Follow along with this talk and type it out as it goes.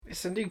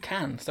It's a new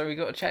can, so we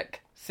got to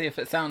check, see if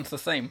it sounds the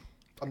same.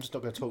 I'm just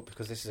not going to talk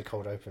because this is a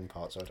cold open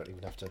part, so I don't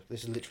even have to.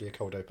 This is literally a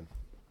cold open.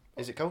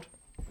 Is it cold?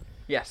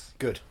 Yes.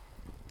 Good.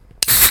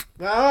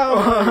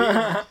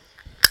 Oh!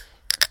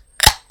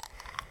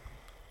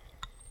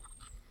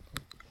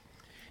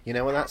 You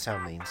know what that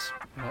sound means?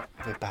 What?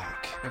 We're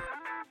back.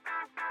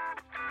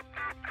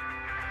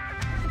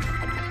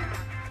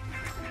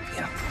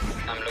 Yeah.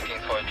 I'm looking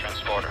for a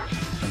transporter.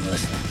 I'm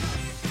listening.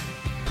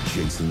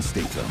 Jason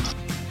Statham.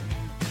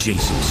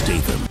 Jason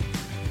Statham.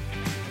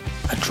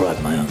 I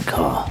drive my own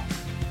car.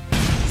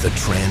 The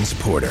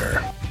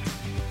Transporter.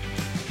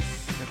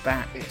 We're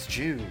back. It's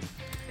June.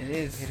 It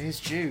is. It is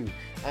June.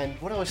 And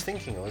what I was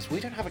thinking was, we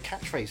don't have a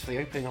catchphrase for the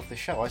opening of the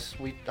show.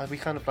 We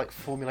kind of like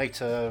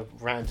formulate a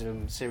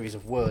random series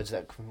of words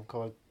that can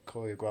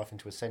choreograph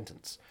into a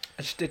sentence.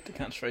 I just did the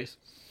catchphrase.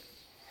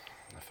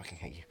 I fucking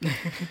hate you.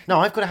 No,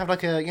 I've got to have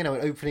like a, an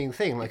opening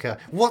thing, like a,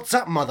 "What's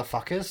up,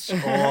 motherfuckers?"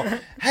 or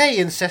 "Hey,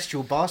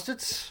 incestual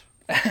bastards."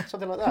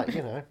 Something like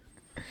that,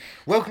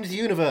 "Welcome to the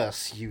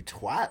universe, you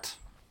twat."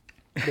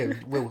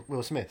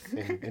 Will Smith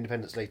in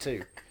Independence Day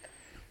 2.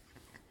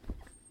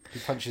 He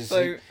punches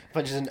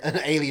an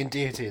alien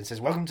deity and says,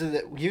 "Welcome to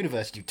the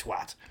universe, you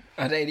twat."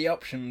 Are they the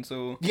options,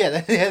 or...? Yeah,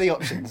 they're the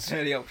options.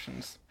 They're the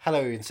options.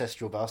 Hello,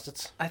 incestual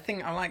bastards. I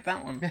think I like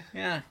that one.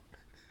 Yeah.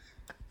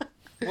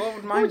 What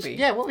would mine be?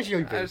 Yeah, what would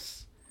you be?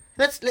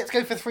 Let's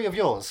go for 3 of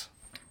yours.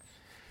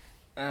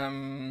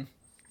 The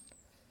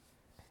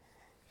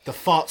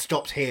fart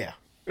stops here.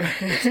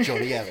 It's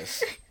Johnny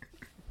Ellis.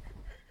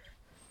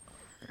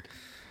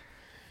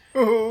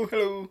 Oh,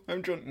 hello,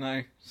 I'm John.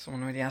 No,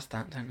 someone already asked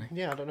that, don't they?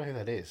 Yeah, I don't know who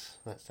that is.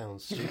 That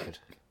sounds stupid.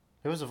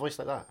 Who has a voice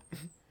like that?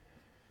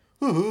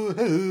 Oh,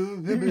 hello.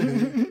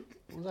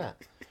 What was that?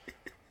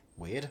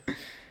 Weird.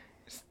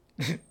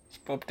 It's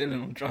Bob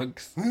Dylan on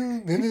drugs.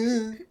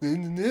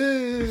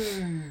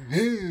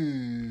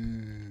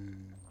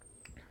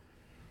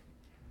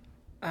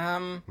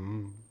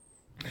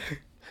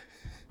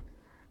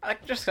 I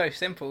could just go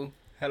simple.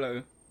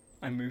 Hello,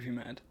 I'm movie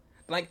mad.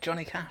 Like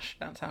Johnny Cash.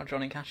 That's how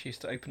Johnny Cash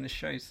used to open his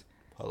shows.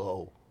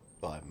 Hello,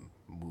 I'm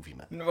movie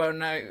man. Well,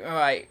 no,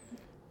 alright.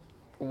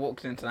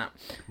 Walked into that.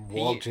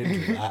 Walked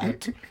into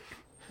that.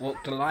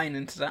 Walked a line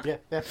into that. Yeah,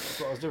 that's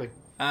what I was doing.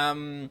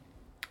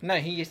 No,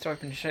 he used to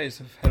open shows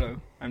of "Hello,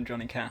 I'm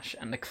Johnny Cash,"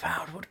 and the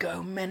crowd would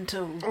go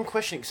mental. I'm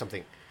questioning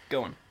something.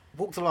 Go on.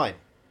 Walk the line.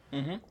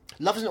 Mm-hmm.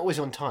 Love isn't always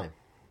on time.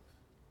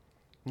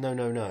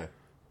 No.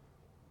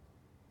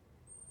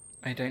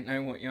 I don't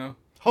know what you're...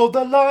 Hold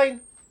the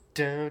line.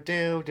 Do.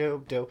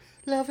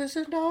 Love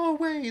isn't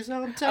always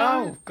on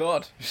time. Oh,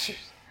 God.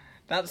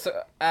 That's...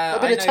 a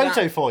bit of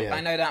Toto for you.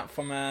 I know that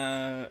from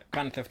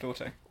Grand Theft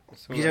Auto.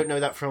 You don't know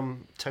that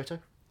from Toto?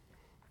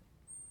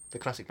 The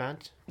classic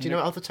band? Do you know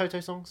other Toto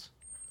songs?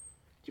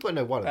 You won't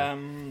know one of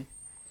them.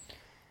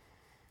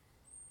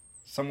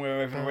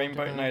 Somewhere Over the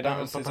Rainbow? No, that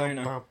was his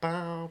owner.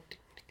 Oh,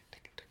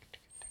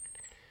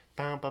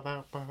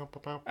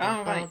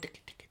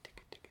 right.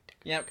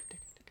 Yep.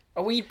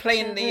 Are we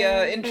playing the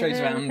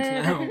intros round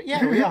now?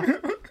 Yeah, we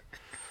are.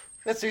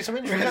 Let's do some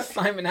intros.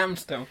 Simon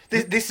Amstel.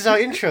 This is our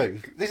intro.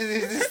 This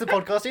is the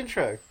podcast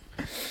intro.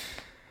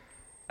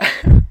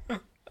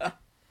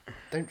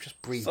 Don't just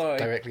breathe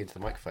directly into the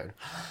microphone.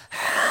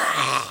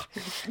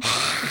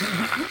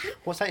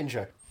 What's that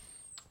intro?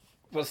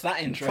 What's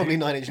that intro? Probably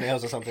 9 Inch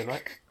Nails or something,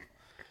 right?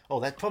 Oh,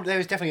 there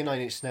is definitely a 9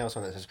 Inch Nails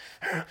one that says...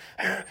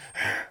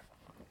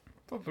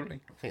 Probably.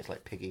 I think it's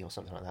like Piggy or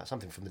something like that.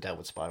 Something from the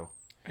Downward Spiral.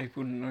 I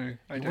wouldn't know.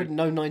 You wouldn't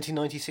know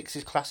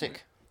 1996's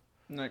classic?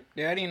 No.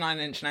 The only 9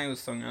 Inch Nails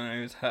song I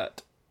know is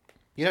Hurt.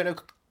 You don't know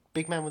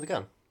Big Man with a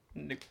Gun?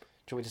 Nope. Do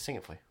you want me to sing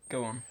it for you?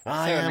 Go on.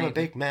 I am a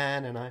big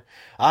man and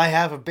I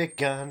have a big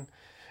gun.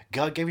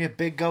 God gave me a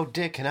big old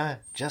dick and I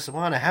just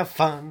want to have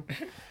fun.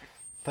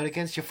 Put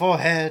against your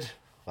forehead,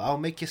 I'll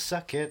make you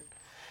suck it.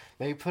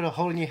 Maybe put a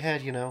hole in your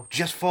head,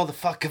 just for the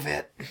fuck of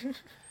it.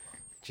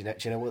 Do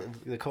you know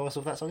what the chorus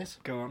of that song is?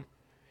 Go on.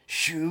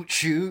 Shoot,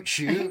 shoot,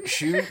 shoot,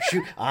 shoot,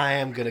 shoot. I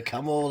am gonna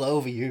come all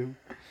over you.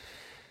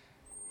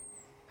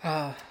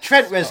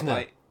 Trent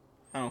Reznor.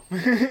 Oh.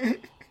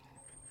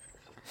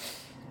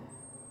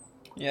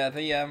 Yeah,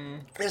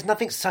 There's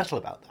nothing subtle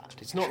about that.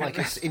 It's not like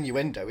it's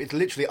innuendo. It's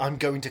literally, I'm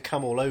going to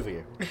come all over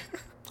you.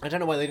 I don't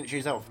know why they didn't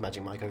choose that one for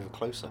Magic Mike over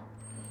Closer.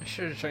 I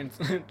should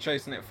have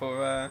chosen it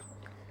for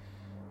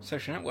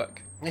Social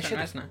Network. They should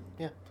have.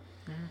 Yeah.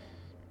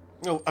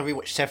 Mm-hmm. Oh, I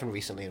rewatched Seven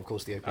recently, and of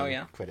course the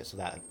opening credits of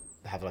that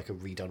have like a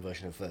redone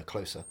version of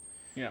Closer.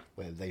 Yeah.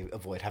 Where they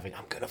avoid having,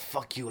 "I'm gonna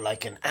fuck you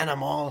like an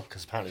animal,"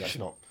 because apparently that's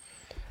not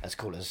as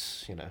cool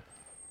as,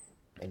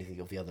 anything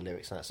of the other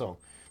lyrics in that song.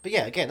 But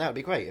yeah, again, that would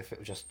be great if it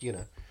was just,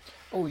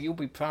 Oh, you'll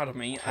be proud of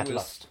me. I was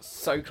lust.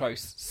 so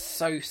close,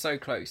 so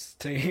close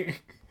to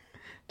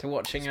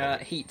watching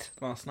Heat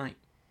last night.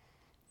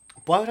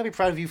 Why would I be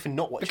proud of you for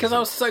not watching Because Heat? I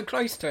was so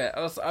close to it.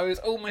 I was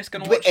almost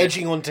going to You watch were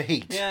edging onto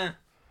Heat. Yeah.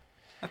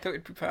 I thought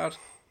you'd be proud.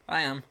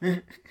 I am.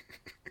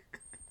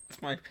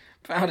 It's my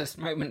proudest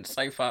moment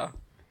so far.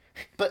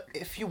 But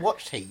if you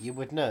watched Heat, you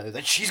would know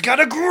that she's got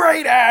a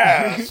great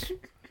ass!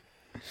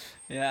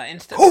 Yeah,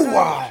 instead.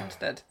 Hoo-wah! Watch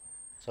instead.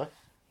 Sorry?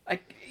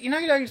 You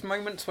know those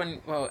moments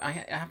when, well, it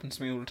happens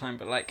to me all the time,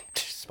 but like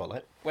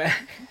Spotlight.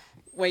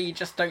 where you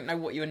just don't know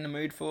what you're in the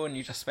mood for, and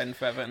you just spend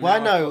forever. And Well, I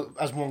now I've know,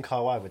 as Wong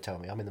Kar-wai would tell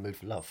me, I'm in the mood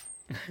for love.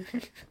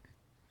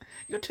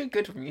 you're too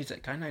good with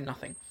music. I know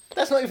nothing.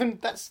 That's not even...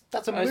 That's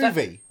a Oh,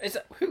 movie. Is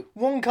that who?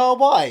 Wong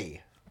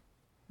Kar-wai.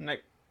 No.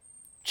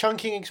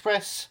 Chungking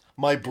Express,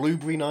 My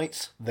Blueberry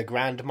Nights, The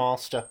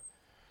Grandmaster.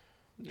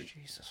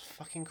 Jesus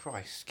fucking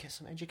Christ, get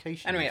some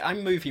education. Anyway,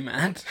 I'm movie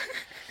mad.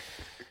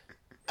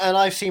 And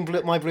I've seen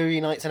My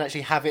Blueberry Nights and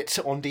actually have it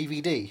on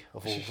DVD,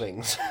 of all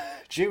things.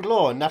 Jude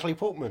Law and Natalie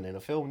Portman in a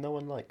film no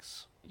one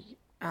likes.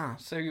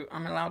 So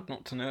I'm allowed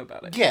not to know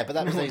about it. Yeah, but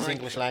that was No one his likes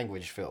English it.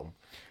 language film.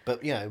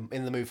 But, you know,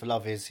 In the Mood for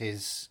Love is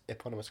his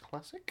eponymous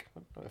classic.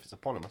 I don't know if it's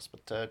eponymous,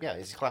 but yeah,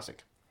 it's a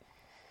classic.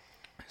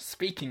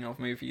 Speaking of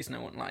movies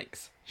no one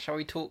likes, shall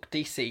we talk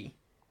DC?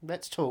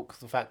 Let's talk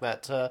the fact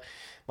that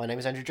my name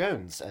is Andrew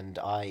Jones and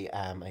I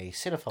am a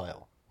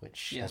cinephile,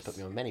 which has Yes. put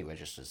me on many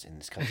registers in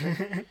this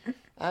country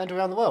and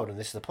around the world. And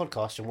this is a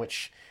podcast in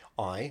which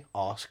I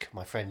ask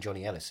my friend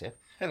Johnny Ellis here,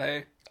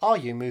 Hello. are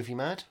you movie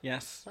mad?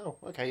 Yes. Oh,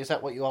 okay. Is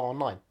that what you are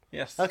online?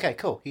 Yes. Okay,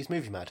 cool. He's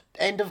movie mad.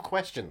 End of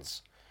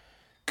questions.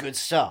 Good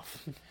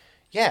stuff.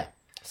 Yeah.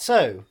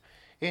 So,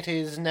 it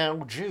is now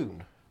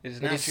June. It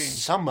is now June.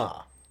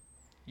 Summer.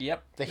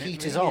 Yep. The it heat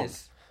really is on.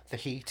 The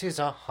heat is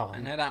I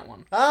on. know that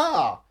one.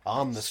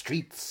 On the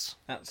streets.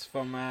 That's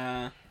from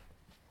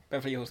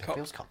Beverly Hills Cop.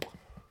 Feels Cop.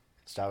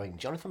 Starring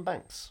Jonathan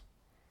Banks.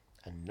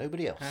 And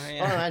nobody else. Oh,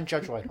 yeah. And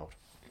Judge Reinhold.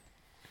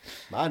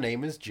 My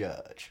name is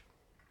Judge.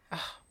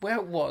 Where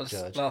it was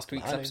Judge. last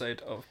week's I know. episode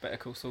of Better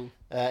Call Saul.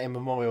 In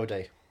Memorial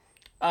Day.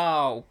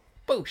 Oh,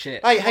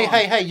 bullshit. Hey, Come on.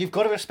 hey, you've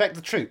got to respect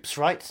the troops,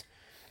 right?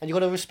 And you've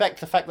got to respect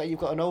the fact that you've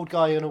got an old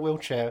guy in a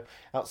wheelchair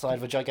outside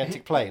of a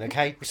gigantic plane,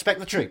 okay? Respect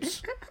the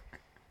troops.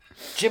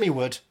 Jimmy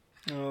would.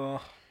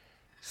 Oh,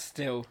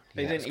 still.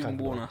 They Yeah, didn't it's even kind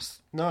of warn annoying. us.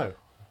 No.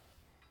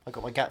 I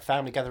got my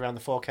family gathered around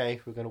the 4K.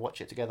 We were going to watch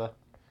it together.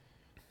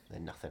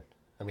 Then nothing.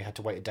 And we had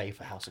to wait a day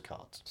for House of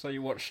Cards. So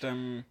you watched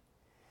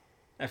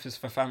F is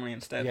for Family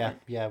instead, Yeah, right?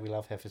 yeah, we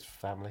love Heifers for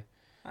Family.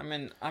 I'm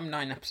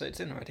 9 episodes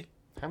in already.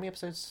 How many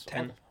episodes?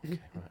 10. Okay,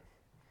 right.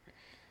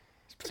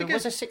 It's So pretty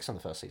was good. there 6 on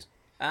the first season?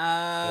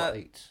 Or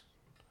 8?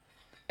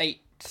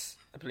 8,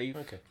 I believe.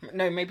 Okay.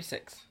 No, maybe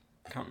 6.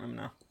 I can't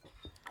remember now.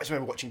 I just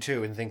remember watching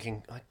 2 and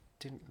thinking, I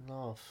didn't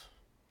laugh.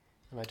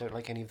 And I don't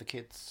like any of the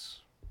kids.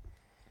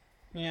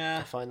 I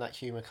Yeah. find that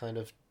humour kind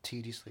of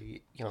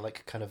tediously,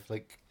 kind of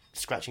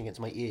scratching against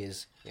my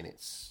ears in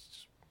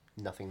its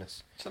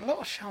nothingness. It's a lot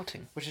of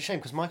shouting. Which is a shame,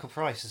 because Michael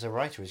Price, as a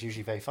writer, is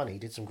usually very funny. He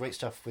did some great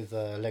stuff with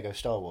Lego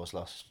Star Wars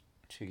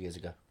 2 years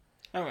ago.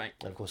 All right.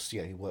 And of course, he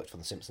worked for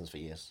The Simpsons for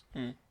years.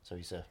 Mm. So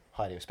he's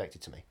highly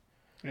respected to me.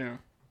 Yeah.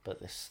 But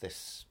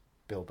this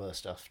Bill Burr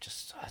stuff,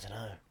 just, I don't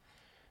know,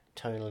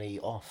 tonally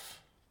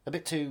off. A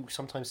bit too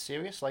sometimes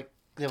serious. Like,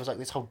 there was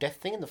this whole death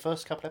thing in the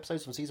first couple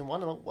episodes from season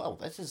 1. And I'm like, well,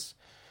 this is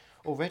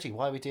already,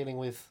 why are we dealing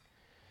with...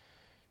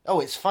 Oh,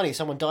 it's funny,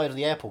 someone died at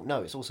the airport.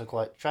 No, it's also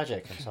quite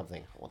tragic or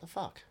something. What the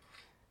fuck?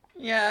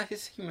 Yeah,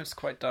 his humour's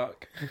quite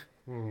dark.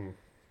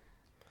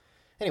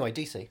 Anyway,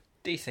 DC.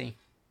 DC.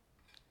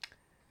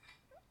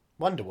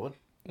 Wonder Woman.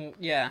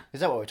 Yeah. Is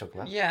that what we're talking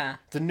about? Yeah.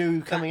 The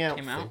new coming out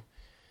came thing.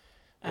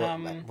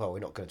 out. Well, we're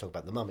not going to talk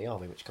about The Mummy, are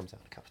we? Which comes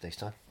out in a couple of days'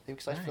 time. Are you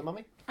excited for The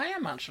Mummy? I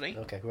am actually.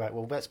 Okay, right.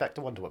 Well, let's back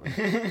to Wonder Woman.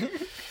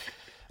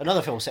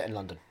 Another film set in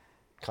London,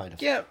 kind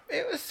of. Yeah,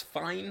 it was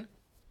fine.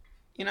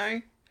 You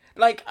know?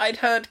 Like, I'd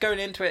heard going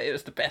into it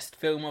was the best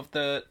film of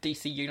the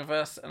DC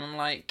universe, and I'm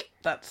like,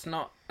 that's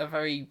not a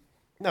very...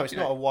 No, it's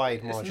not a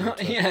wide margin not-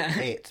 to yeah.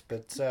 hit,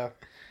 but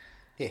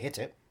it hit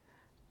it.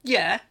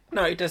 Yeah,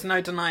 no, there's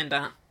no denying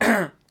that.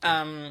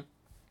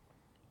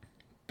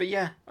 But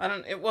yeah,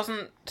 it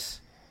wasn't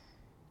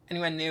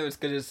anywhere near as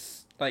good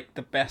as, like,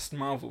 the best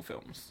Marvel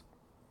films.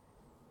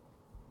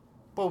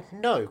 Well,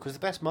 no, because the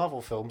best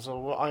Marvel films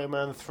are Iron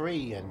Man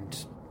 3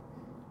 and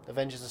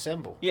Avengers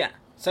Assemble. Yeah,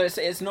 so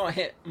it's not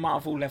hit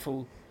Marvel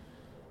level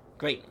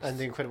greatness. And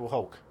The Incredible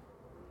Hulk.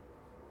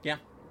 Yeah,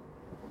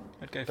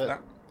 I'd go for But-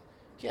 that.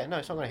 Yeah, no,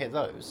 it's not going to hit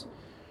those.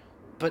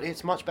 But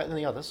it's much better than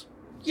the others.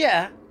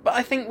 Yeah, but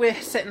I think we're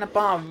setting the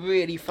bar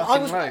really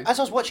fucking low. As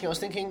I was watching it, I was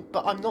thinking,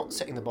 but I'm not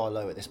setting the bar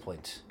low at this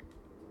point.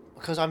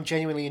 Because I'm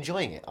genuinely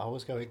enjoying it. I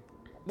was going,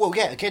 well,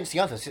 yeah, against the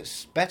others,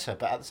 it's better,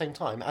 but at the same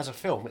time, as a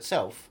film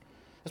itself,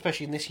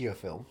 especially in this year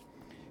film,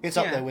 it's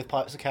up Yeah. there with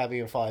Pirates of the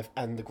Caribbean 5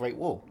 and The Great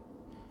Wall.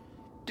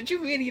 Did you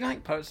really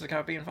like Pirates of the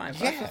Caribbean 5?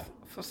 Yeah.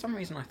 For some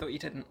reason, I thought you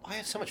didn't. I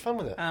had so much fun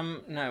with it.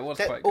 No, it was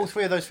They're- quite all good.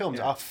 3 of those films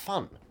Yeah. are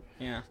fun.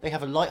 Yeah. They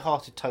have a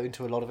light-hearted tone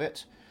to a lot of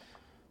it.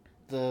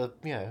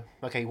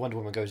 Okay, Wonder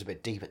Woman goes a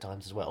bit deep at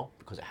times as well,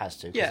 because it has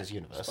to, because Yeah. it's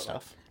universe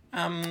stuff.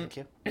 Thank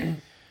you.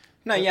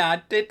 No, yeah, I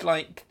did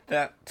like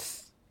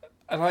that.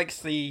 I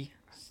liked the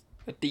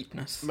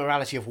deepness.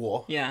 Morality of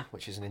war. Yeah.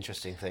 Which is an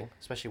interesting thing,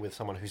 especially with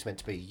someone who's meant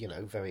to be,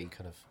 very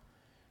kind of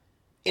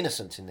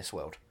innocent in this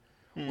world.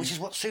 Which is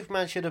what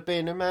Superman should have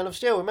been in Man of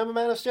Steel. Remember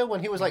Man of Steel when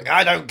he was like,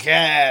 I don't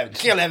care,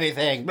 kill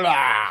everything,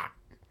 blah.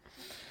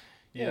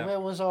 Yeah, where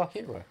was our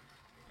hero?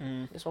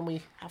 This one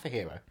we have a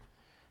hero.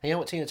 And you know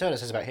what Tina Turner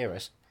says about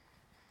heroes?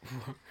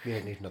 We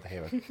don't need another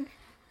hero.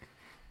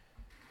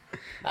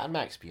 Mad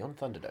Max Beyond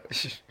Thunderdome.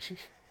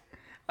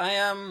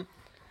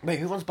 Wait,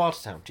 who runs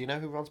Bartertown? Do you know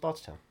who runs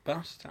Bartertown?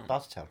 Bartertown.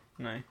 Bartertown.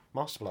 No.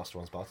 Master Blaster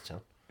runs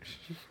Bartertown.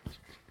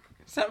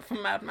 Is that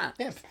from Mad Max?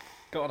 Yeah.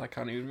 God, I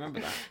can't even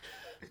remember that.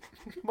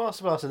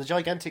 Master Blaster, the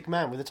gigantic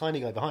man with the tiny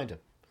guy behind him.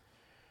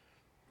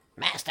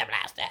 Master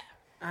Blaster.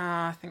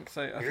 I think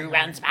so. Who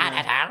runs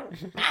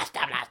Bartertown? Master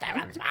Blaster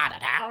runs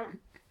Bartertown.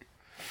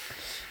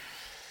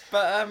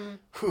 But,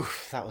 Whew,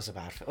 that was a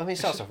bad film. I mean, it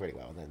starts off really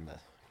well, and then the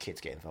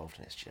kids get involved,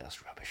 and it's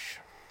just rubbish.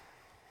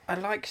 I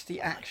liked the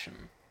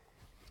action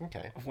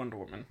Okay. of Wonder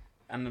Woman.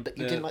 And But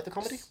you didn't like the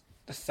comedy?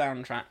 The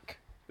soundtrack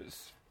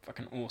was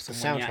fucking awesome.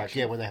 The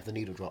soundtrack, when they have the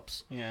needle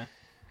drops. Yeah.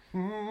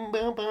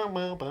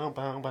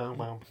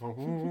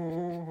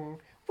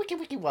 Wiki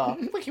wiki wah,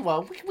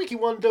 wiki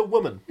Wonder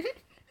Woman.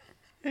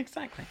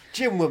 Exactly.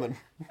 Gym woman.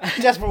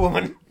 Desperate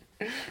woman.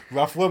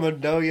 Rough woman.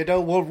 No, you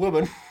don't want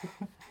woman.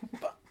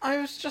 But I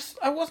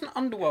wasn't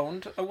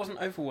underwhelmed. I wasn't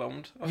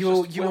overwhelmed. You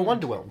were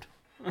wonderwhelmed.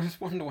 I was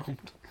wonderwhelmed.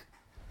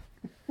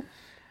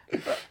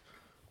 But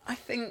I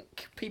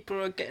think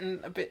people are getting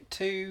a bit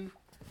too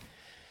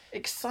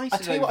excited. I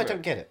tell you what, I over don't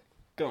it. get it.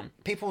 Go on.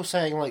 People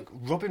saying, like,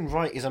 Robin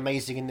Wright is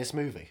amazing in this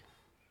movie.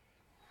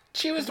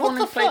 She was the What one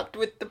who the played fuck?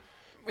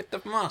 with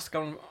the mask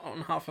on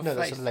half her No,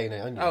 face. that's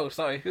Elena Onion. Oh,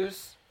 sorry.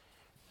 Who's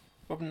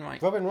Robin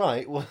Wright? Robin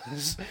Wright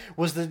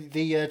was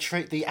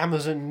the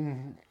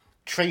Amazon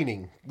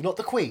training, not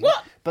the Queen,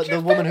 What? but She the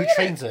was woman who barely in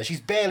trains her.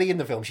 She's barely in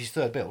the film. She's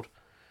third build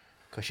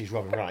because she's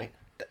Robin Wright.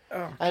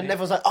 Oh, And dear.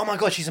 everyone's like, "Oh my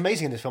god, she's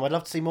amazing in this film. I'd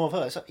love to see more of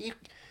her." So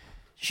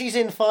she's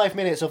in 5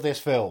 minutes of this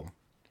film.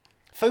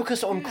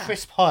 Focus on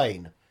Chris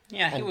Pine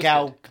Yeah, he and was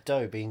Gal good.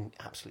 Gadot being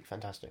absolutely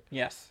fantastic,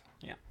 Yes.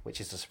 Yeah. which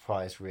is a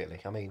surprise, really.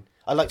 I mean,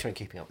 I liked her in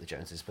Keeping Up with the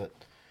Joneses, but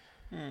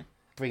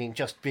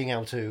being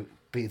able to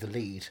be the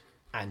lead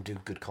and do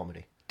good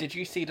comedy. Did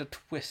you see the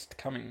twist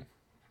coming?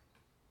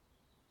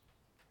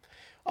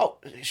 Oh,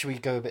 should we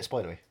go a bit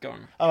spoilery? Go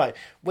on. All right.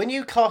 When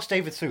you cast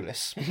David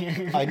Thewlis,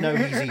 I know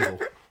he's evil.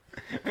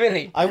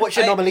 Really? I watched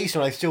Anomalisa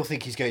and I still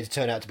think he's going to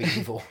turn out to be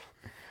evil.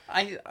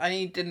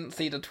 I didn't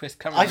see the twist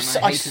coming, I and s-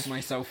 I I hated s-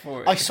 myself for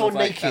it. I because saw was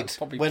like, Naked that's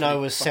probably when I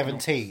pretty was fucking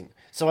 17,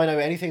 so I know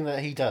anything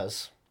that he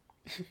does,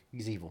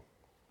 he's evil.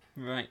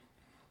 awesome. Right.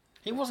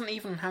 He wasn't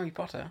even Harry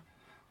Potter,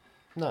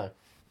 No,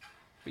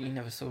 but you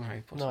never saw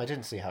Harry Potter. no, I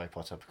didn't see Harry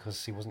Potter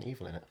because he wasn't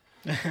evil in it.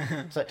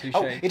 So, Touche.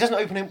 oh, it doesn't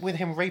open with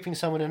him raping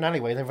someone in an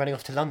alleyway and then running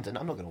off to London.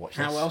 I'm not going to watch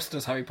this. How else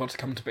does Harry Potter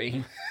come to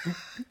be?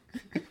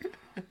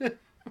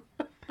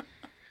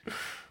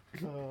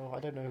 Oh, I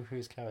don't know who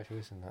his character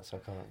is in that, so I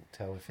can't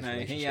tell if his No, he,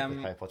 relationship with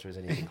Harry Potter is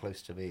anything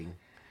close to being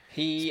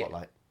He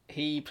Spotlight.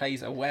 he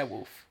plays a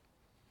werewolf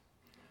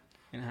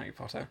in Harry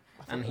Potter,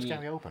 I thought and it was he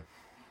Gary Oldman.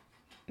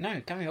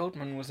 no Gary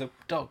Oldman was a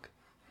dog.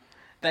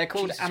 They're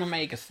called Jesus.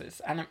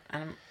 animaguses.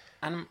 Animaguses.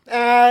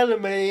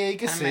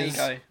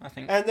 Animago, I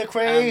think. And the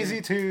crazy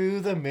to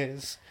the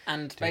Miz.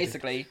 And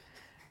basically,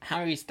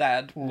 Harry's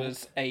dad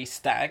was a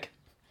stag.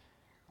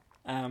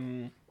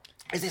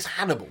 Is this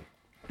Hannibal?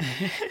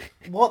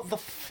 What the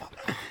fuck?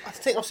 I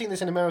think I've seen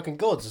this in American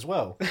Gods as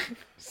well.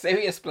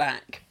 Sirius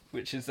Black,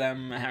 which is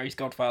Harry's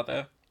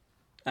godfather,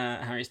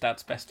 Harry's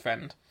dad's best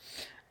friend,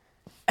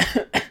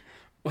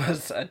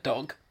 was a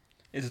dog.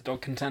 Is a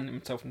dog can turn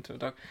himself into a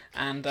dog,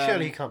 and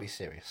Surely he can't be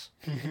serious.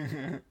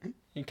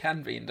 he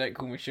can be, and don't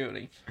call me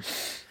Shirley.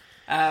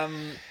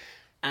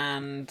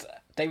 And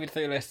David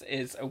Thewlis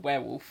is a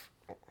werewolf.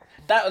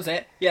 That was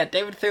it. Yeah,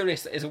 David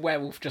Thewlis is a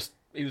werewolf. Just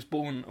he was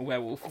born a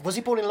werewolf, Was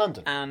he born in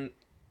London? and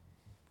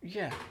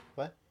yeah,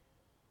 Where?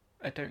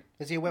 I don't.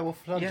 Is he a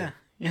werewolf in London?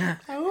 Yeah.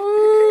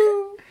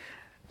 Ooh.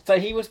 So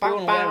he was born Bow,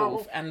 a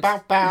werewolf, and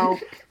bow, bow,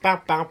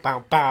 bow, bow,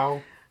 bow,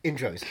 bow.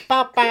 Intros.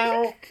 Bow,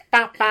 bow,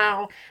 bow,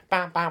 bow,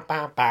 bow, bow,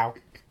 bow, bow.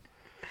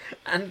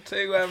 and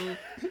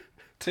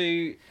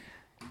to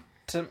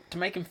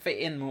make him fit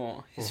in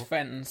more, his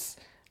friends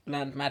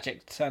learned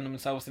magic to turn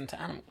themselves into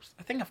animals.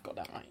 I think I've got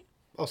that right.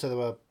 Oh, so there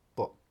were,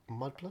 what,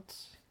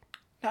 mudbloods?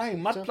 No,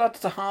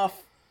 Mudblood's a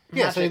half.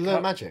 Yeah, so you learn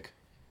half- magic.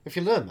 If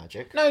you learn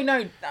magic... No,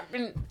 I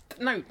mean,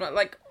 no, but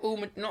like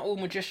not all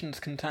magicians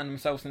can turn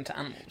themselves into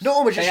animals. Not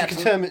all They magicians had can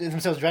to- turn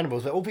themselves into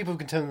animals, but all people who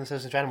can turn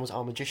themselves into animals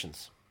are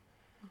magicians.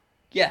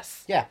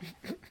 Yes. Yeah.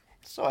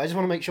 So I just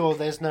want to make sure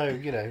there's no,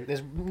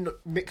 there's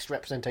mixed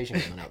representation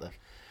going on out there.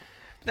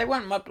 They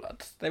weren't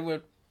Mudbloods. They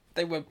were.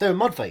 They were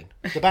Mudvayne,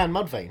 the band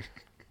Mudvayne.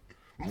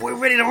 We're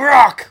ready to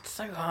rock! It's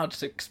so hard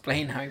to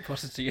explain Harry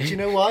Potter to you. Do you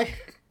know why?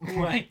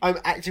 Why? I'm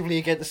actively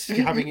against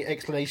having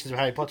explanations of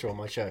Harry Potter on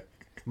my show.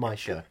 My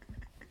show.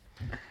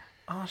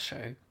 Our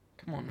show.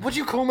 Come on. What do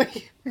you call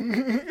me?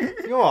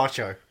 Your our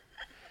show.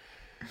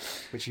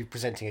 Which you're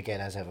presenting again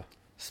as ever.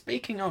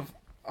 Speaking of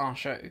our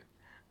show,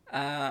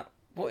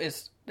 what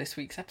is this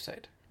week's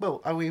episode?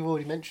 Well, we've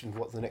already mentioned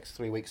what the next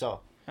 3 weeks are.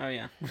 Oh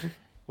yeah,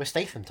 We're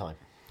Statham time.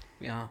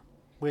 we are.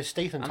 We're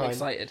Statham I'm time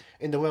excited.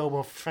 in the realm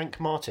of Frank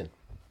Martin.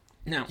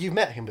 Now, You've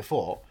met him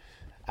before,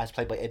 as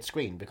played by Ed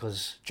Skrein,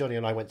 because Johnny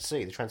and I went to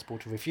see The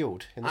Transporter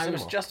Refueled in the I cinema.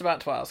 was just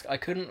about to ask. I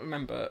couldn't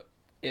remember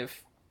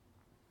if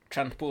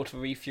Transporter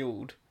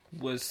Refueled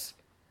was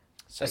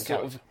Same a sort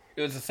character. of.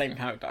 It was the same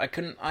character. I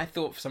couldn't. I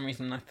thought for some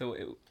reason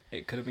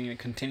it could have been a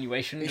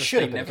continuation. It just should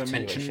they have been a never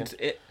mentioned continuation.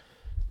 it.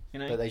 You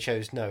know. But they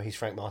chose, no, he's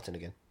Frank Martin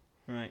again.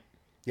 Right.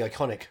 The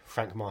iconic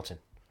Frank Martin.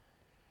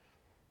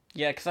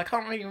 Yeah, because I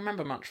can't really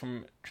remember much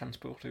from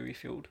Transporter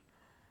Refueled.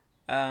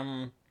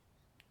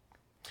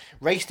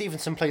 Ray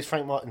Stevenson plays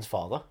Frank Martin's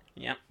father,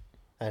 Yeah.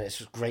 and it's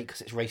just great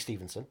because it's Ray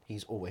Stevenson.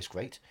 He's always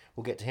great.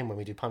 We'll get to him when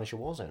we do Punisher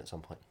Warzone at some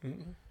point.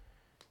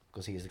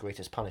 Because he is the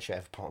greatest Punisher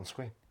ever put on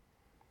screen.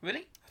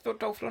 Really? I thought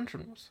Dolph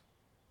Lundgren was.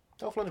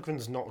 Dolph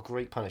Lundgren's not a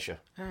great Punisher.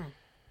 Oh.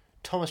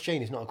 Thomas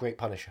Jane is not a great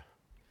Punisher.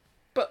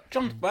 But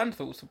John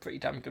Bernthal's a pretty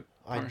damn good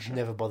Punisher. I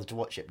never bothered to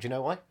watch it. Do you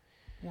know why?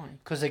 Why?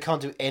 Because they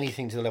can't do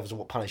anything to the levels of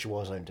what Punisher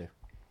Warzone do.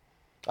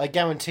 I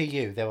guarantee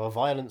you, there are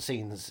violent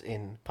scenes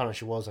in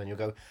Punisher Warzone. You'll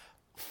go,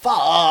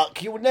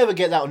 fuck! You will never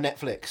get that on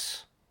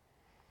Netflix.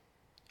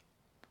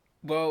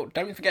 Well,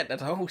 don't forget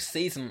there's a whole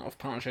season of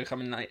Punisher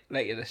coming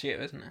later this year,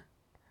 isn't there?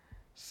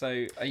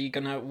 So, are you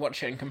going to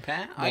watch it and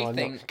compare? No, I I'm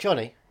think... not.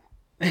 Johnny,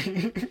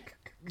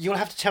 you'll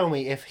have to tell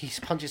me if he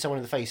punches someone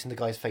in the face and the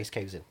guy's face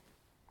caves in.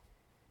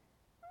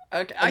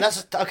 Okay, And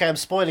that's okay. I'm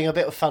spoiling a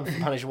bit of fun from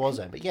Punisher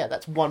Warzone, but yeah,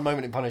 that's one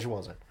moment in Punisher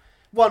Warzone.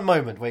 One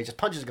moment where he just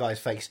punches a guy's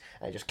face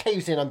and it just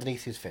caves in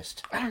underneath his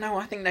fist. I don't know,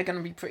 I think they're going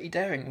to be pretty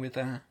daring with...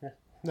 No,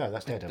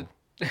 that's Daredevil.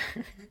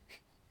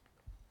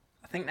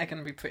 I think they're going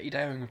to be pretty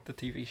daring with the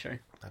TV show.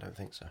 I don't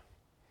think so.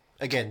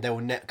 Again, they will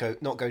not go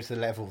to the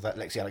level that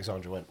Lexi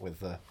Alexandra went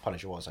with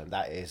Punisher Warzone.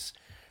 That is,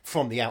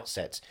 from the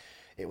outset,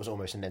 it was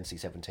almost an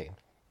NC-17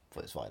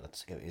 for its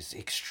violence. It is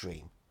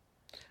extreme.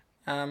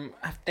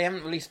 They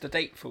haven't released a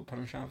date for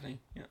Punisher, have they?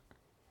 Yeah.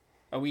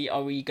 Are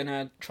we going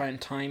to try and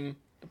time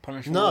the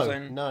Punisher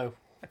Warzone No,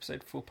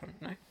 episode 4?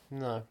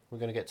 no. We're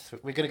going to get through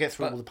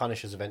all the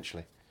Punishers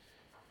eventually.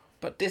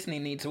 But Disney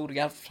needs all the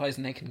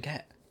advertising they can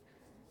get.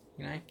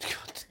 You know?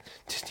 God,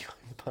 Disney own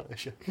the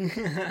Punisher.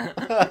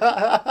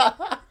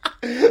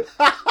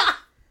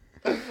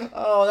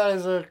 Oh, that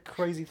is a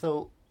crazy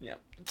thought. Yeah.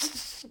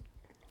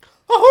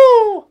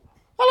 Oh,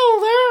 hello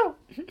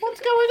there. What's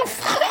going on?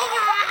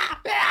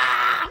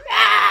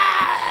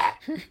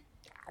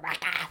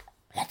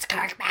 Let's go,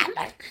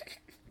 man.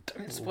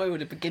 Don't spoil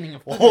the beginning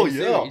of the Oh, new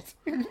yeah.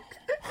 series.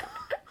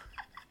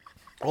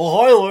 Oh,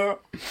 hi there.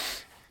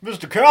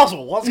 Mr.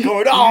 Castle, what's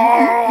going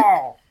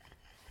on?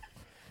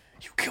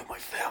 You killed my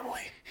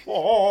family.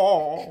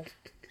 Oh,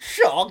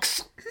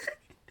 shucks.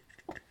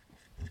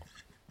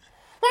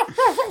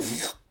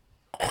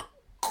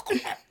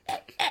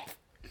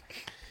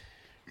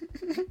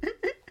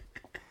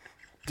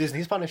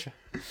 Disney's Punisher.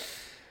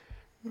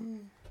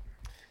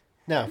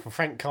 Now, from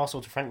Frank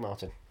Castle to Frank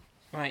Martin.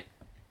 Right.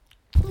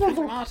 Frank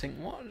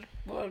Martin,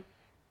 what a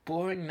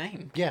boring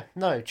name. Yeah,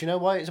 no, do you know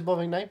why it's a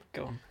boring name?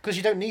 Go on. Because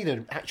you don't need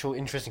an actual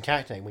interesting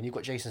character name when you've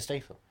got Jason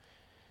Statham.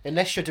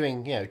 Unless you're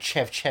doing,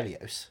 Chev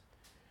Chelios.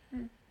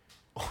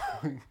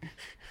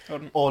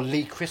 Or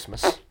Lee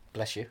Christmas.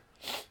 Bless you.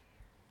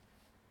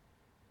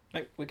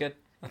 No, we're good,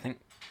 I think.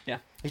 Yeah.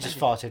 He just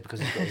farted because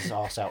he's got his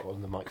arse out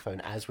on the microphone,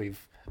 as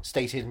we've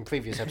stated in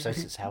previous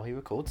episodes. It's how he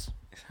records.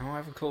 It's how I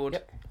record.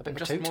 Yep, a bit I'm of a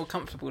just toot. more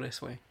comfortable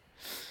this way.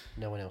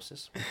 No one else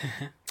is.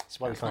 That's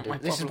why we can't not do. my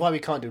This is problem. why we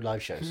can't do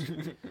live shows.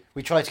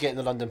 We tried to get in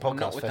the London Not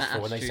Podcast with that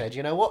Festival, and they attitude. said,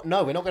 "You know what?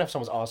 No, we're not going to have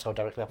someone's arsehole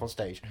directly up on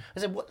stage." I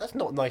said, "What? That's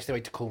not a nice way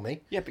to call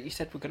me." Yeah, but you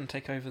said we're going to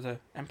take over the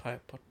Empire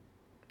pod.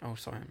 Oh,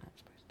 sorry, I'm not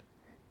supposed to.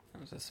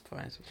 That was a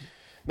surprise.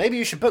 Maybe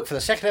you should book for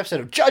the second episode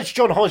of Judge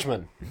John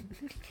Hodgman,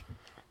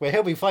 where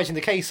he'll be fighting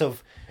the case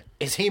of: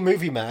 is he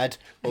movie mad,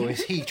 or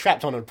is he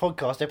trapped on a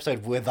podcast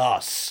episode with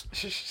us?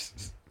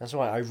 That's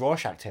right, I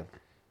Rorschached him.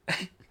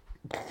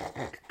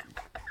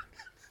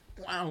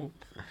 Wow.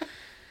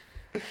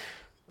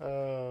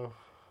 Oh.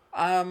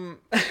 Um.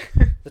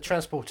 The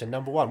Transporter,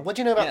 number one. What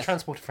do you know about Yes. the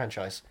Transporter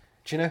franchise?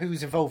 Do you know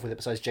who's involved with it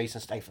besides Jason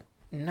Statham?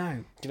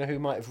 No. Do you know who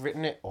might have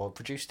written it or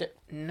produced it?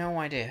 No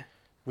idea.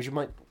 Would you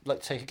might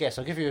like to take a guess?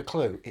 I'll give you a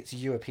clue. It's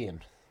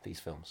European, these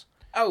films.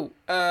 Oh,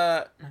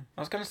 no. I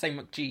was going to say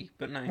McG,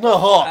 but no.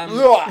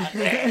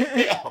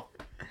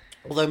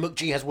 Although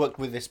McG has worked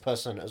with this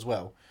person as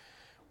well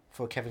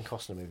for a Kevin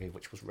Costner movie,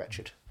 which was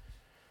wretched.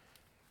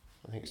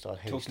 I think it starred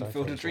Haley Talking Steinfeld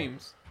Field of as well.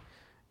 Dreams.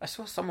 I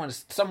saw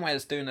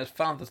somewhere's doing a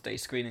Father's Day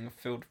screening of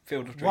Field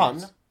of Dreams.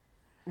 One?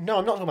 No,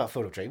 I'm not talking about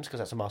Field of Dreams, because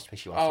that's a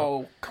masterpiece you asked for.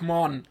 Oh, come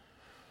on.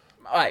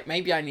 Alright,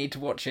 maybe I need to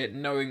watch it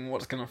knowing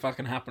what's going to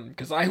fucking happen,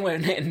 because I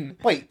went in...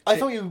 Wait, I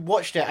thought you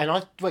watched it,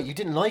 and wait, you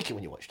didn't like it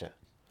when you watched it?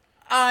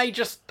 I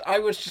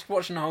was just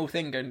watching the whole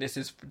thing going, this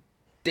is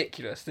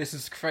ridiculous, this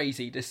is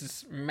crazy, this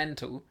is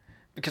mental.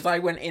 Because I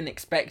went in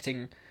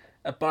expecting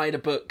a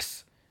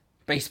by-the-books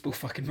baseball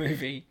fucking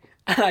movie,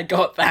 and I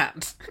got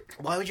that.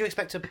 Why would you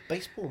expect a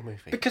baseball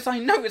movie? Because I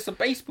know it's a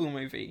baseball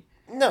movie.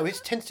 No,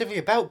 it's tentatively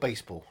about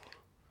baseball.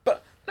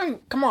 But, no,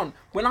 come on,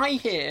 when I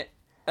hear...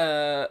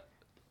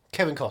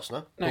 Kevin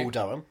Costner, No. Paul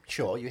Durham,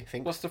 sure, you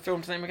think... What's the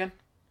film's name again?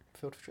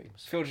 Field of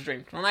Dreams. Field of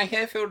Dreams. When I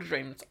hear Field of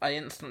Dreams, I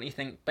instantly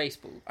think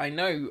baseball. I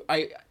know,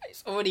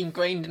 it's already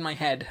ingrained in my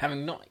head,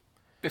 having not,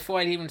 before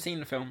I'd even seen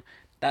the film,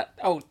 that,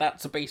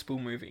 that's a baseball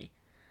movie.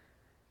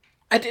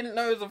 I didn't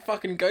know it was a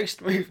fucking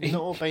ghost movie.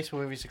 Not all baseball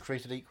movies are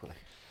created equally.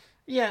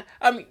 Yeah,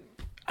 I mean,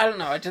 I don't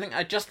know, I think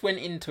I just went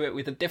into it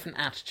with a different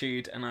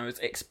attitude, and I was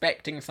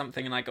expecting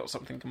something, and I got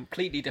something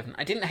completely different.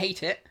 I didn't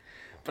hate it,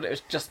 but it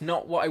was just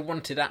not what I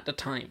wanted at the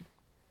time.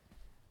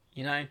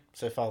 You know?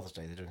 So Father's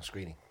Day, they're doing a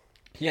screening.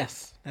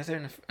 Yes, they're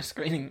doing a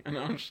screening, and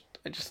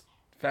I just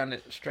found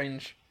it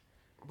strange.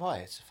 Why?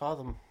 It's a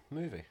father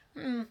movie.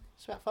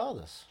 It's about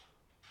fathers.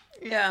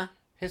 Yeah,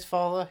 His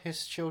father,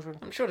 his children.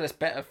 I'm sure there's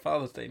better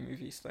Father's Day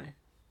movies, though.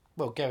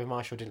 Well, Gary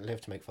Marshall didn't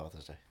live to make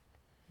Father's Day.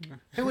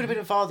 Who would have been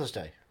at Father's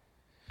Day?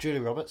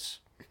 Julia Roberts.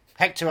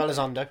 Hector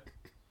Elizondo.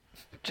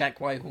 Jack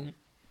Whitehall.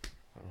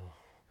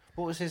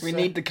 What was his... We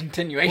need the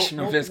continuation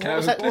of this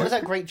character. What was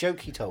that great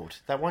joke he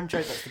told? That one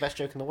joke that's the best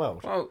joke in the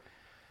world. Well,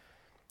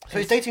 So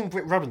he's dating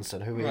Britt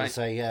Robinson, who Right. is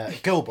a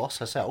girl boss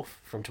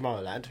herself from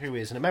Tomorrowland, who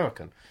is an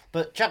American.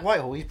 But Jack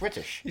Whitehall, he's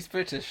British. he's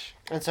British.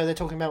 And so they're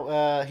talking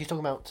about... he's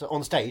talking about...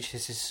 on stage,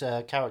 this is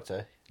his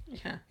character.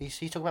 Yeah, He's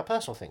talking about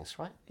personal things,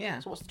 right? yeah.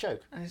 So what's the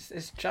joke?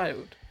 His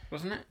child,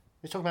 wasn't it?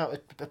 He's talking about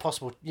a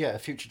possible... a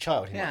future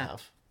child he might Yeah.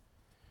 have.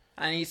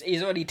 And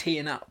he's already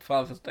teeing up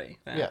Father's Day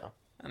there. Yeah.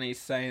 And he's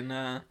saying,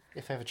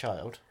 If they have a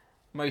child.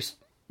 most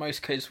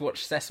kids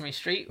watch Sesame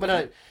Street. But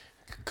no,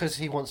 because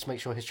he wants to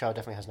make sure his child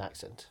definitely has an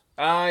accent.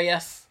 Ah,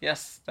 yes.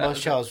 that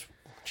Most was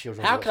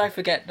children... How could I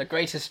forget the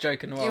greatest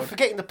joke in the You're world?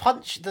 forgetting the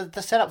punch,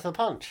 the setup for the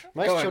punch.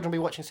 Most Go on. children will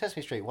be watching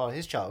Sesame Street while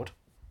his child...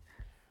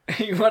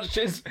 He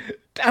watches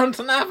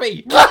Downton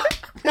Abbey.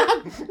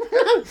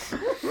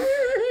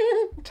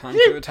 Time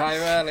to retire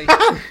early.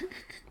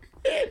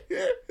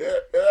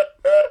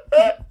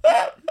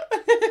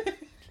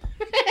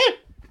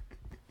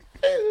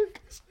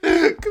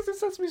 Because in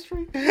Sesame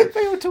Street,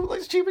 they all talk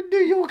like stupid New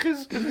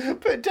Yorkers.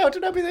 But in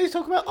Downton Abbey, they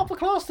talk about upper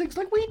class things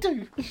like we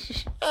do.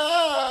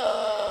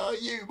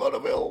 You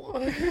Bonneville.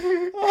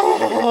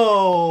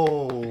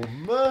 Oh,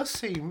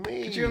 mercy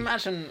me. Could you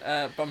imagine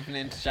bumping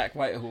into Jack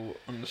Whitehall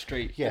on the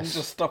street? Yes. And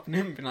just stopping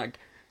him and being like,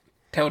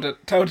 tell the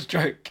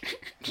joke.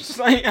 Just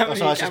like having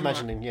So I was your just camera.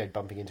 imagining,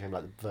 bumping into him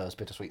like the Verse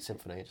Bittersweet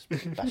Symphony,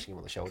 just bashing him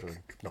on the shoulder and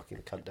knocking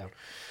the cunt down.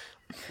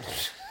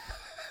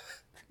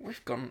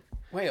 We've gone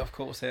way off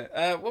course here.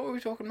 What were we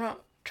talking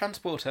about?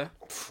 Transporter.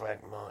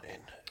 Frank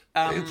Martin.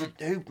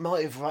 Who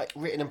might have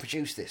written and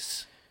produced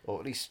this? Or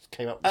at least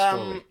came up with the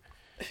story?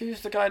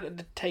 Who's the guy that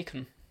did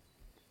Taken?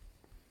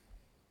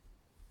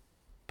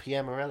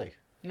 Pierre Morelli.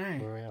 No.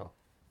 Morel.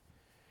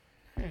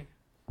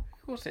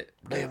 Who was it?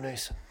 Liam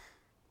Neeson.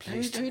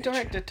 Who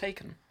directed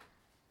Taken?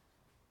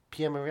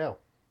 Pierre Morel.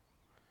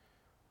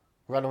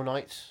 Run All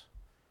Night.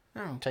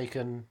 Oh.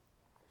 Taken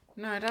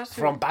No, that's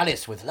from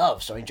Ballis with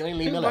Love, starring Johnny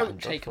Lee Who Miller wrote and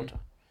George Taken? Fonda.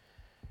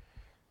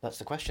 That's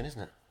the question,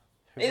 isn't it?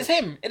 It's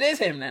him. It is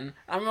him then.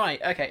 I'm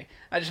right. Okay.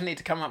 I just need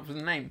to come up with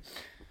a name.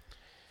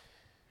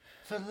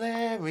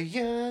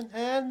 Valerian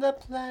and the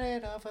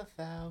planet of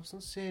 1,000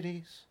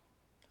 cities.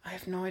 I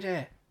have no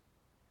idea.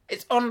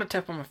 It's on the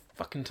tip of my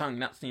fucking tongue.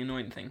 That's the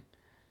annoying thing.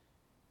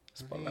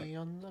 Spotlight.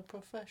 Leon the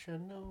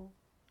Professional.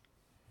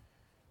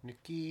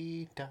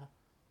 Nikita.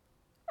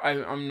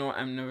 I'm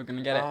never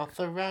gonna get it.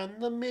 Arthur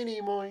and the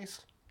Minimoys.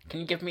 Can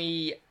you give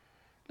me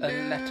a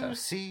letter?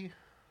 Lucy.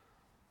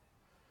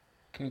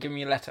 Can you give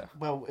me a letter?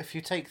 Well, if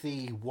you take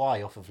the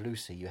Y off of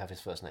Lucy, you have his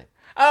first name.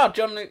 Oh,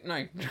 John Luke.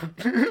 No.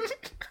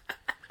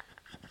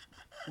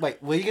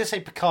 Wait, were you going to say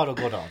Picard or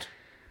Goddard?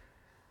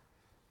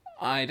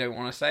 I don't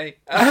want to say.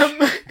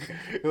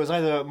 It was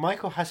either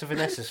Michael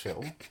Hasselviness's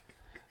film,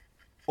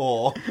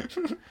 or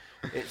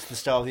it's the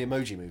star of the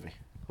Emoji Movie.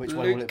 Which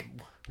one will Luke.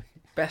 it...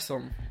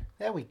 Besson.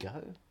 There we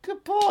go.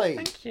 Good boy.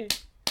 Thank you.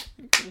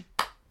 Thank you.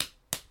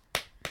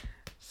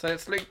 So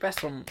it's Luke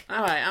Besson.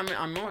 All right,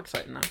 I'm more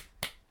excited now.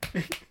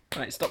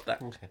 Right, stop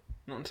that. Okay.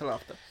 Not until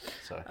after.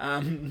 Sorry.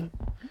 Um,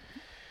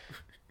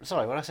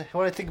 When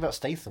I think about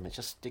Statham, it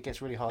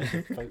gets really hard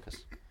to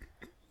focus.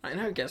 I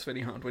know it gets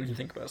really hard when you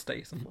think about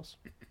Statham. Of course.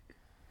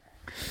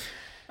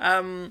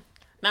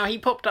 Now he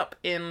popped up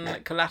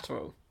in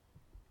Collateral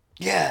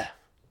Yeah,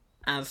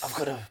 as I've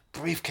got a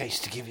briefcase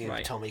to give you,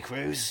 Right. Tommy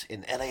Cruise,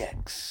 in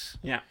LAX.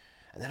 yeah.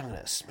 And then I'm going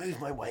to smooth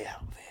my way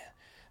out of here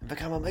and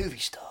become a movie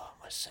star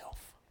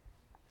myself.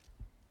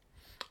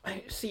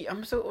 I see.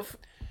 I'm sort of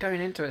going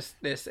into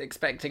this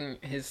expecting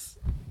his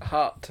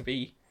heart to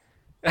be.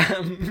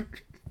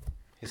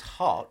 His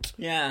heart?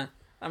 Yeah,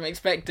 I'm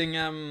expecting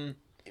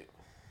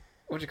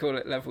what do you call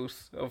it?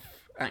 Levels of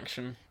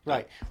action.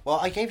 Right. Well,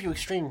 I gave you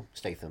Extreme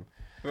Statham.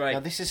 Right. Now,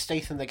 this is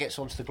Statham that gets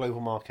onto the global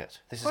market.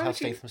 This is Why how would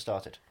you- Statham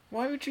started.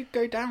 Why would you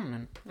go down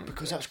then?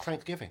 Because that was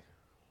Crankgiving.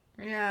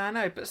 Yeah, I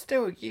know, but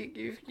still,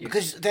 you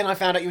Because then I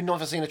found out you'd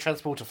never seen a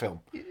Transporter film.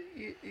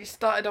 you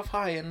started off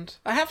high, and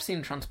I have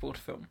seen Transporter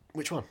film.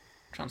 Which one?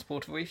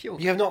 Transporter Refuel.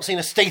 You have not seen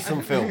a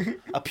Statham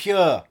film. A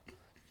pure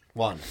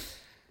one.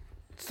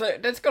 So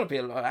there's got to be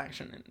a lot of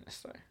action in this,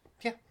 though.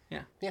 Yeah.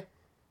 Yeah. Yeah.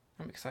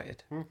 I'm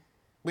excited.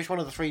 Which one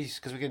of the threes,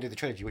 because we're going to do the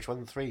trilogy, which one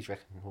of the three do you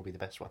reckon will be the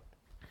best one?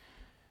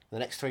 The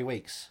next 3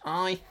 weeks.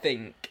 I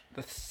think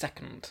the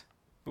second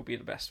will be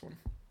the best one.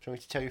 Do you want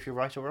me to tell you if you're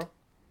right or wrong?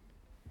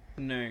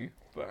 No,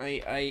 but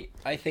I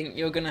think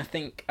you're going to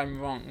think I'm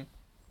wrong,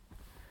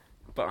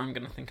 but I'm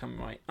going to think I'm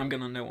right. I'm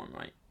going to know I'm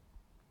right.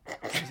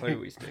 As I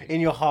always do.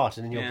 In your heart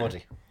and in your Yeah.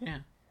 body. Yeah.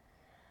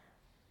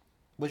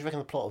 What do you reckon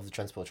the plot of the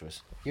Transporter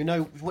is? You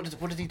know, what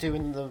did he do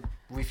in the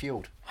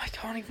Refueled? I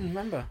can't even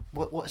remember.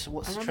 What's I the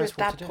remember his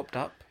Transporter dad do? popped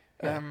up.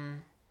 Yeah.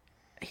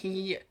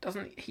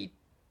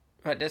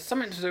 Right, there's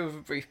something to do with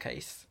a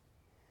briefcase.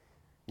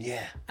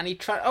 Yeah. And he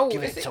Oh,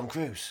 Give is it to Tom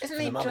Cruise. Isn't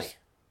for he the mummy.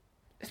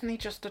 Isn't he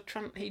just a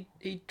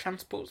he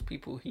transports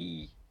people?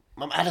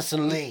 I'm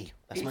Addison Lee.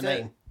 That's my he's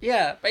name.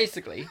 Yeah,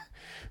 basically.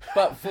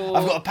 But for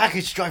I've got a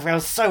package to drive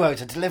around Soho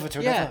to deliver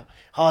to Yeah. another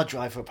hard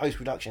drive for a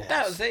post-production house.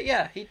 that was it.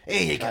 Yeah, Here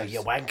you go,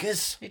 you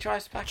wankers. He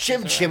drives back.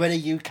 Chim chimney,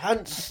 you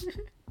cunts.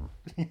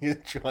 He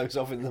drives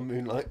off in the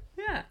moonlight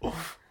Yeah.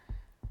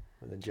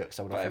 and then jerks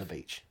someone off on the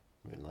beach.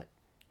 Moonlight.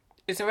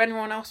 Is there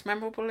anyone else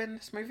memorable in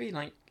this movie?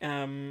 Like,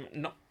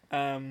 not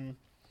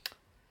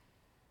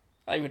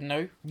I would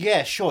know.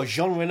 Yeah, sure.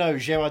 Jean Reno,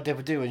 Gérard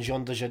Depardieu, and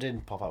Jean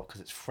Dujardin pop up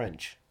because it's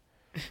French.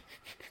 You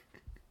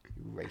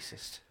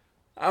racist.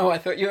 Oh, I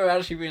thought you were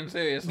actually being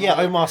serious. Yeah,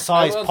 Omar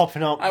Sy's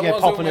popping up. I Yeah,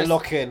 was popping a almost-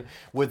 lock in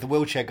with the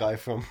wheelchair guy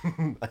from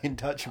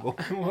Intouchable.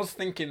 I was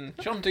thinking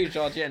Jean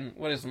Dujardin.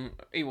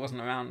 He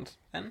wasn't around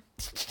then.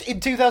 In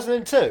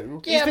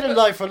 2002? Yeah, He's been but-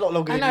 alive for a lot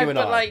longer I than know, you and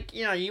but I. like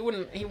you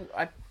wouldn't.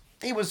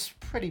 He was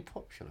pretty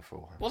popular for a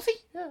while. Was he?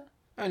 Yeah.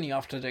 Only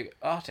after the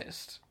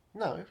artist.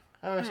 No,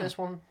 OSS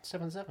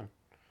 177.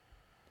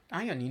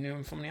 I only knew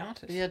him from the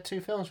artist. He had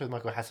 2 films with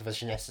Michael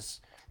Hassavicius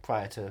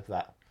prior to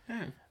that. Oh.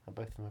 And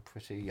both of them are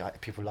pretty...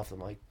 people love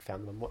them. I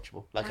found them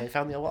unwatchable. Like, I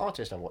found the other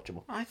artist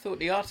unwatchable. I thought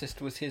the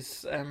artist was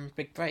his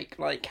big break,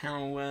 like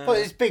how. Well,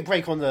 it's big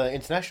break on the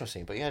international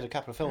scene, but he had a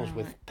couple of films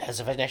with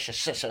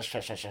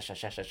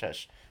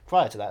Hassavicius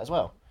prior to that as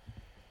well.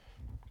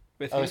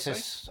 with Oh, who, it's sorry?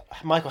 this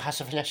Michael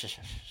Hassavicius.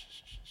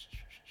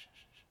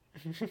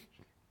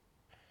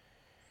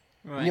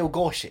 Right. Neil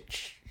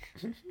Gorsuch.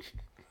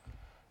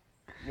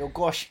 Neil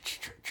Gorsuch.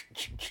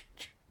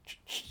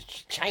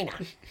 China.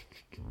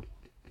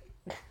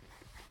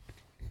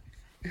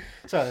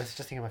 Sorry, I was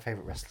just thinking of my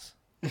favourite wrestlers.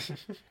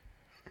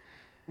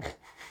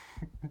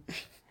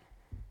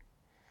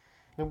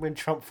 Remember when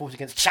Trump fought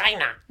against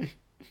China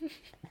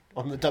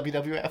on the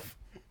WWF?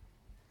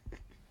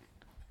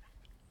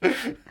 He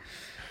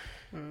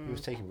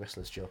was taking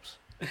wrestlers' jobs.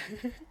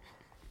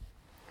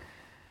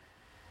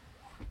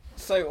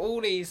 So all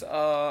these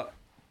are.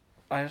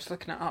 I was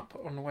looking it up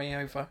on the way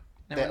over.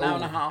 They're They're an hour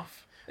and a all-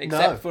 half,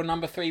 except No. for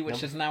number 3,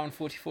 which is an hour and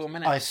 44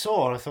 minutes. I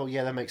saw and I thought,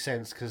 yeah, that makes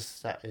sense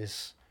because that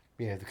is,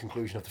 the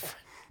conclusion of the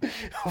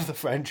of the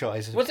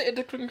franchise. Was it at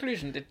the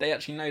conclusion? Did they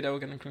actually know they were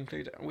going to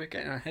conclude it? We're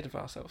getting ahead of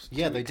ourselves.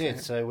 Yeah, 2 they weeks did.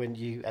 ahead. So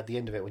when at the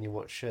end of it, when you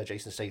watch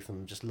Jason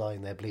Statham just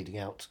lying there bleeding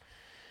out,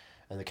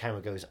 and the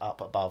camera goes up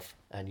above,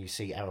 and you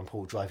see Aaron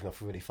Paul driving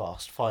off really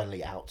fast,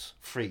 finally out,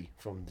 free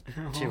from the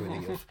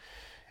tyranny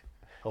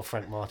of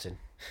Frank Martin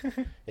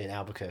in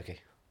Albuquerque,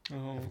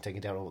 Oh. having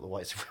taken down all the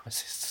white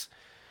supremacists.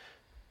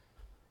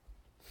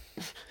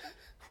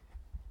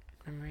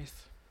 Memories.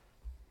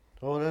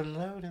 All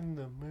alone in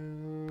the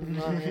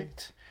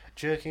moonlight,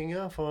 jerking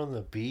off on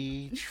the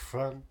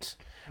beachfront,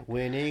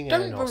 winning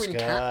Don't an ruin Oscar.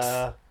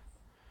 Cats.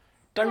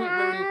 Don't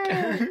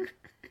ruin.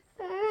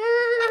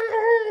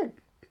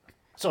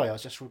 Sorry, I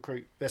was just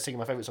they're singing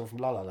my favourite song from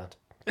La La Land.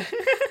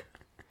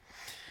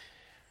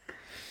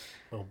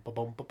 Bum, ba,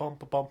 bum, ba, bum,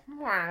 ba, bum.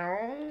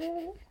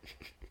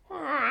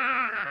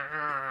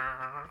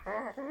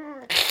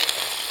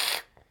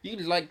 You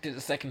liked it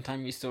the second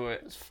time you saw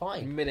it. It's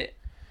fine. Admit it.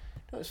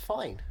 No, it's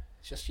fine.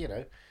 It's just,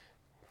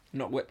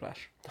 Not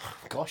Whiplash.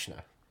 gosh, no.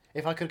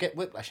 If I could get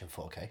Whiplash in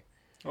 4K,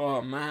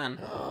 Oh man.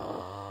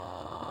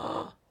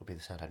 would be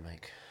the sound I'd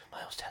make.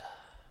 Miles Teller.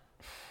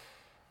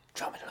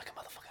 Drumming like a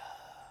motherfucker.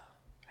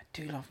 I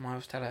do love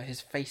Miles Teller.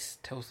 His face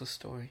tells the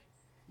story.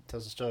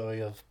 Tells the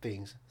story of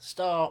being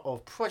star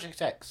of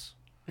Project X.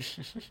 I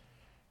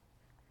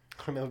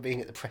remember being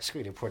at the press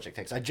screening of Project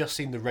X. I'd just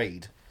seen The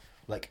Raid,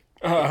 like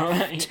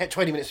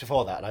 20 minutes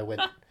before that, and I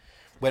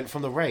went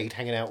from The Raid,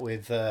 hanging out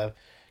with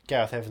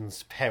Gareth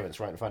Evans' parents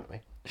right in front of me,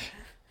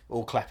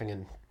 all clapping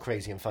and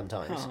crazy and fun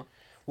times,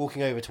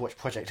 walking over to watch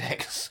Project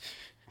X,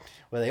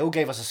 where they all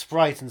gave us a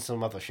Sprite and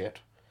some other shit,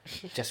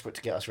 desperate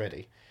to get us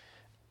ready,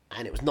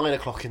 and it was 9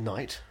 o'clock at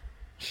night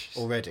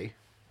already.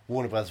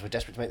 Warner Brothers were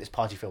desperate to make this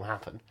party film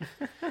happen,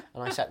 and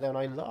I sat there and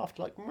I laughed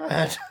like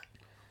mad.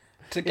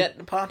 To get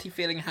the party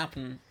feeling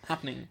happening,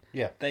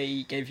 Yeah.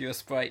 they gave you a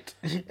Sprite.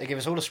 They gave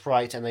us all a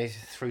Sprite and they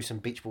threw some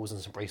beach balls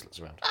and some bracelets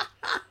around.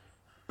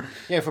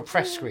 Yeah, for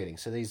press screening.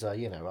 So these are,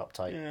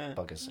 uptight Yeah.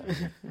 buggers. So,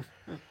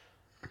 yeah.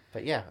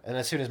 But yeah, and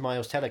as soon as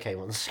Miles Teller came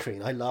on the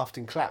screen, I laughed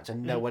and clapped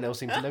and no one else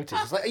seemed to notice.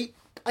 It's like,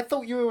 I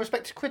thought you were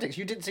respected critics.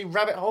 You didn't see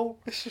Rabbit Hole?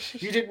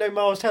 You didn't know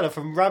Miles Teller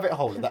from Rabbit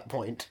Hole at that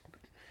point?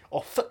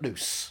 Or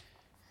Footloose?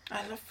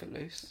 I love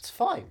Footloose. It's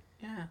fine.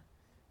 Yeah.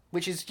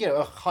 Which is,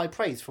 a high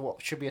praise for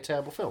what should be a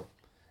terrible film.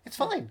 It's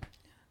fine.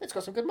 It's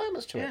got some good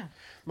moments to it. Yeah.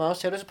 Miles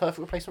Taylor's a perfect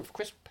replacement for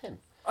Chris Penn.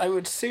 I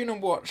would sooner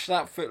watch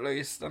that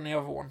Footloose than the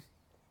other one.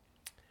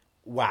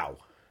 Wow.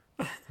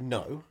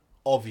 No,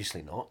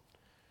 obviously not.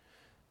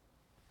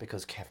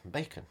 Because Kevin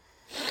Bacon.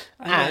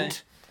 I know.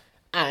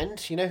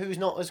 And you know who's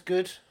not as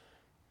good?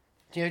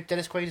 Do you know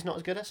Dennis Quaid is not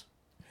as good as?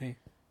 Who?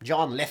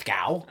 John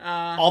Lithgow.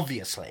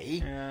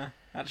 Obviously. Yeah.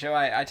 Actually,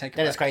 I take it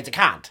Dennis back. Quaid's a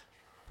cunt.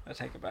 I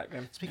take it back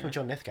then. Speaking of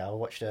John Lithgow, I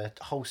watched a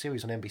whole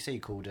series on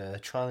NBC called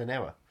Trial and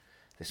Error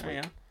this week.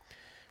 Yeah.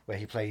 Where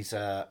he plays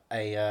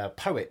a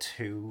poet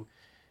who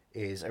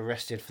is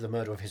arrested for the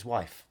murder of his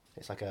wife.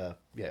 It's like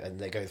and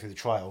they go through the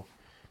trial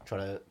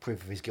trying to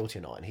prove if he's guilty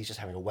or not, and he's just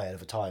having a whale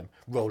of a time,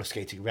 roller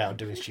skating around,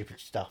 doing stupid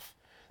stuff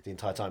the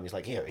entire time. He's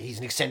like, he's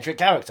an eccentric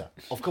character,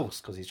 of course,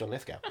 because he's John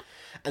Lithgow.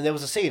 And there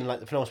was a scene, like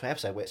the penultimate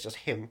episode, where it's just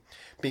him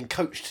being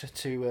coached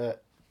to,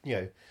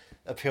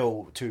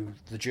 appeal to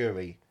the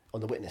jury on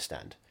the witness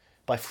stand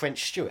by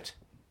French Stewart.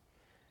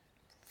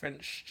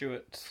 French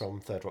Stewart. From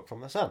Third Rock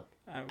from the Sun.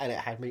 Oh. And it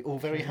had me all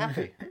very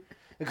happy.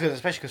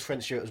 Especially because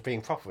French Stewart was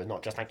being proper and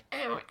not just like,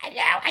 Oh,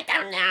 hello, I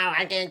don't know,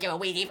 I'm going to do a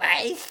wheezy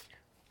face.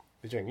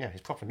 He's doing, his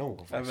proper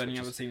normal voice. I've only which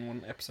ever is- seen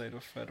one episode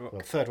of Third Rock.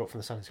 Well, Third Rock from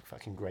the Sun is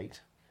fucking great.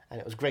 And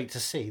it was great to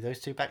see those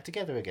two back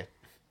together again.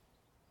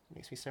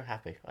 Makes me so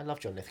happy. I love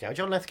John Lithgow.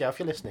 John Lithgow, if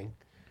you're listening,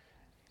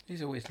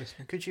 He's always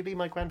listening. could you be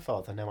my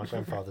grandfather now my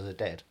grandfathers are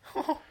dead?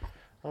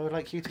 I would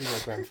like you to be my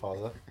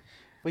grandfather.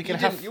 We can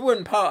have... You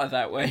weren't part of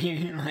that, were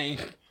you? Like,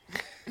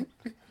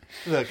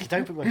 Look,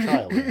 don't put my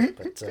child in,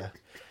 but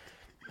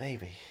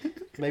maybe.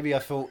 Maybe I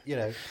thought,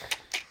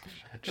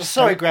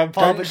 Sorry,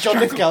 Grandpa, don't but John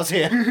Lithgow's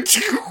here.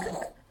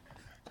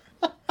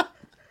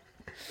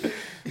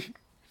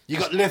 You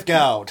got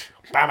Lithgow.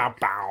 Bow, bow,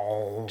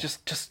 bow.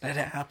 just let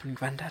it happen,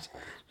 Grandad.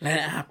 Let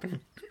it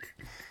happen.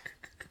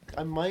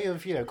 I may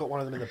have, got one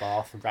of them in the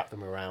bath and wrapped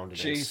them around and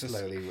then Jesus.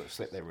 slowly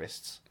slip their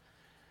wrists.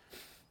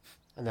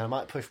 And then I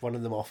might push one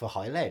of them off a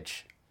high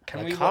ledge. Can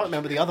And we I can't watch-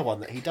 remember the other one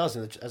that he does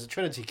as a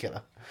Trinity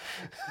killer.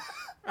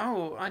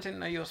 Oh, I didn't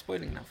know you were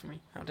spoiling that for me.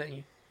 How dare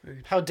you?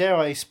 Rude. How dare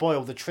I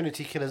spoil the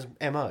Trinity killer's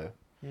MO?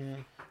 Yeah.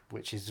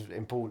 Which is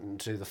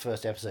important to the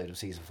first episode of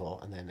season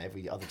 4, and then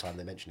every other time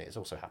they mention it, it's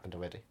also happened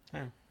already.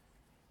 Oh.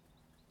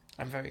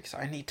 I'm very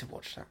excited. I need to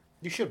watch that.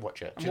 You should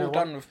watch it. I'm Do you know all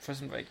what? done with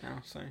Prison Break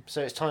now, so...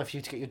 So it's time for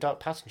you to get your Dark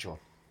Passenger on.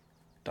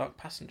 Dark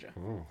Passenger.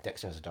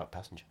 Dexter has a Dark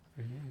Passenger.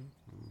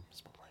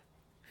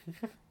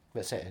 Spotlight.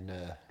 Let's say it in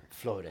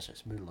Florida, so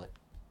it's moonlight.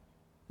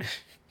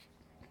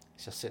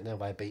 He's just sitting there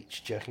by a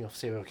beach, jerking off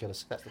serial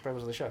killers. That's the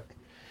premise of the show.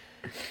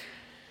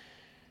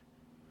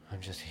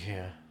 I'm just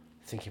here,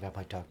 thinking about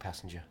my Dark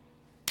Passenger.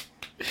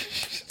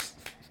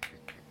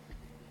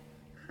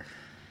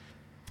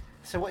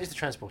 So what is The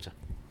Transporter?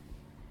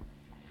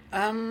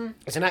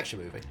 It's an action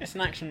movie. It's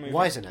an action movie.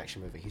 Why is it an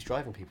action movie? He's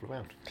driving people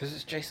around. Because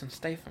it's Jason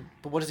Statham.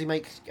 But what does he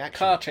make action?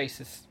 Car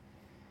chases.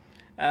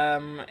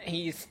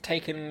 He's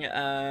taken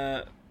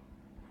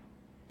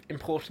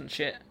important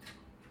shit.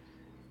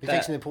 He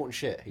takes an important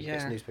shit. He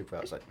gets Yeah. a newspaper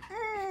out. It's like,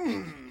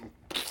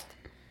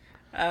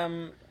 No, he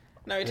and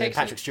then takes...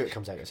 Patrick Stewart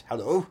comes out and goes,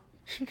 "Hello,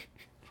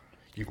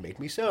 you've made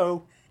me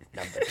so.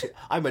 Number 2.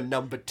 I'm a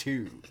number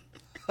 2.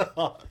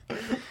 Oh,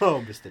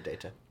 Mr.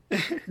 Data.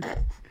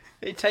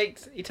 He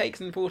takes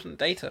important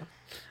data,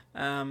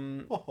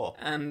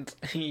 and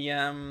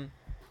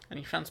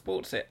he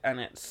transports it, and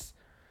it's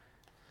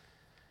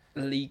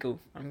illegal.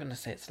 I'm going to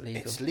say it's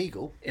legal. It's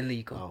legal.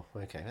 Illegal. Oh,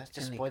 okay, that's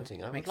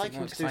disappointing. I would Makes like it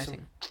him more to do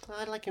some.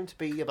 I'd like him to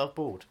be above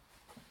board.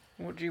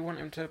 What do you want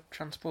him to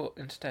transport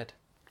instead?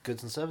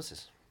 Goods and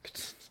services.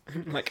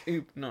 Like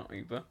Uber, not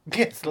Uber.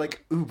 Yes,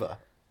 like Uber,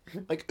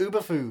 like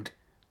Uber food.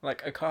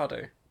 Like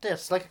Ocado.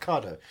 Yes, like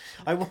Ocado.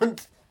 I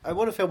want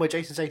to film where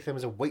Jason Statham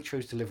as a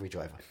Waitrose delivery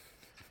driver.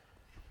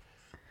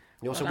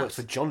 He also Well, works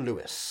for John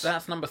Lewis.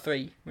 That's number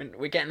 3.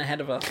 We're getting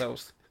ahead of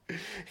ourselves.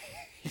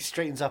 He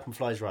straightens up and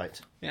flies right.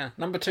 Yeah.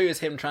 Number 2 is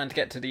him trying to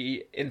get to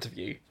the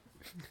interview.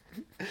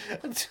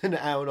 It's an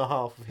hour and a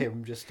half of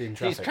him just in He's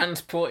traffic.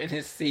 transporting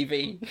his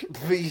CV.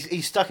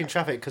 He's stuck in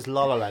traffic because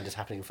La La Land is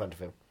happening in front of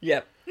him.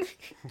 Yep.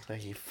 Are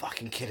you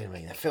fucking kidding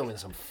me? They're filming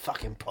some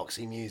fucking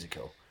poxy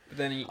musical. But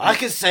then he... I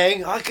can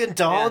sing, I can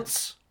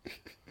dance.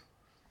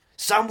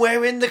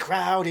 Somewhere in the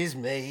crowd is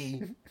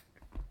me.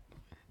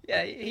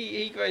 Yeah,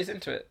 he goes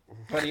into it.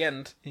 By the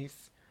end,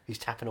 he's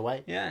tapping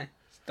away. he's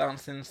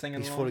dancing, singing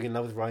He's along. falling in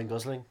love with Ryan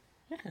Gosling.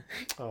 Yeah.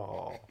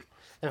 Oh.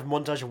 They have a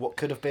montage of what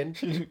could have been,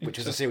 which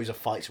is a series of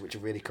fights which are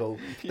really cool.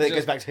 Then it goes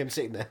just- back to him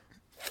sitting there.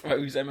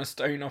 Throws Emma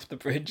Stone off the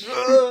bridge.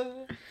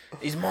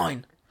 He's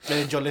mine. And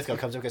then John Lithgow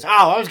comes up and goes, "Oh,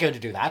 I was going to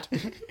do that."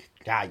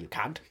 Yeah, you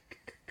can't.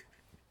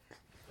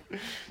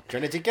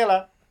 Trinity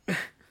Killer.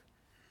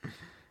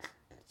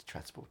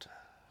 Transporter.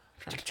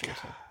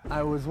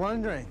 I was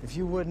wondering if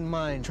you wouldn't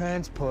mind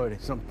transporting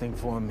something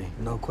for me.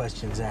 No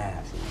questions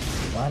asked.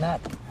 Why not?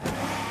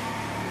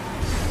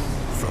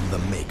 From the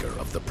maker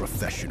of The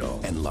Professional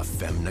and La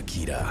Femme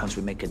Nikita. Once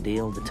we make a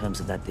deal, the terms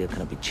of that deal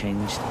cannot be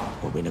changed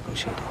or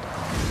renegotiated.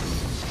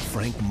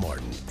 Frank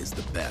Martin is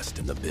the best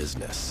in the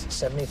business.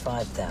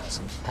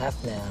 75,000.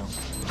 Half now,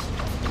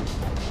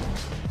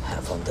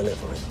 half on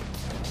delivery.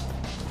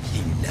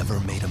 He never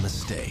made a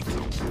mistake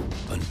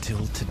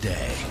until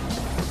today.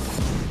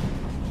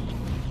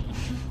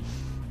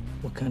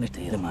 What kind of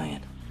state am I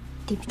in?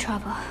 Deep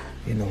trouble.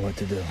 You know what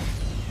to do.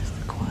 Just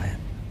be quiet.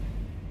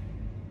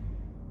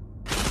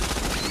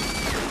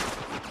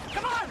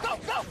 Come on, go,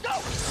 go, go!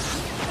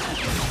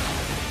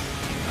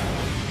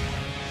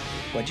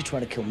 Why'd you try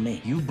to kill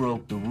me? You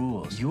broke the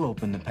rules. You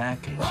opened the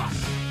package.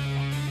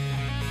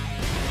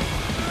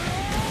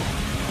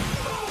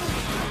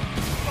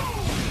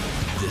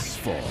 This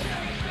fall,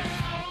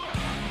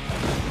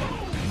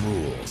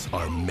 rules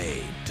are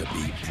made to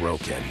be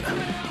broken.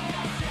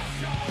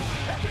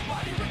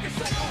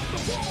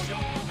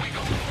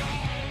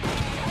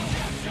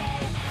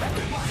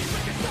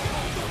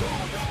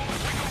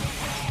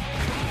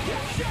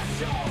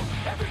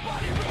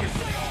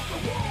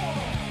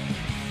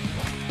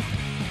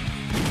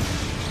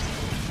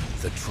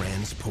 The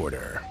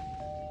Transporter.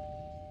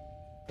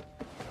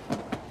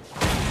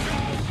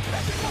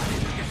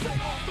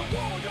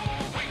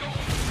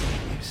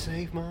 You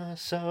save my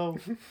soul,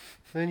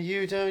 and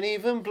you don't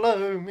even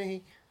blow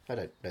me. I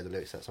don't know the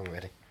lyrics to that song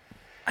already.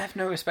 I have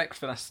no respect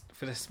for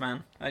this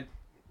man.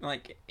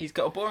 He's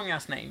got a boring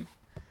ass name,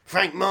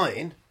 Frank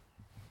Martin?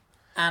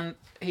 and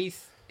he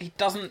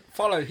doesn't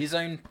follow his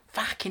own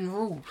fucking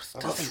rules.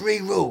 I've got Does he?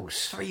 3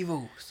 rules. 3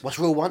 rules. What's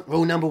rule 1?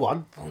 Rule number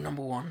 1. Rule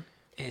number 1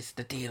 is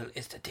the deal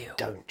is the deal.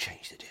 Don't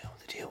change the deal.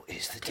 The deal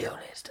is the Deal deal.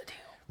 is the deal.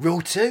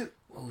 Rule 2.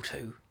 Rule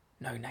 2,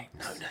 no names.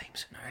 No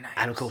names. No names.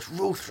 And of course,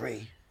 rule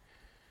 3.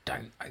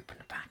 Don't open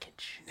a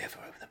package. Never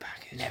open the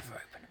package. Never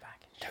open a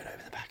package. Don't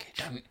open the package.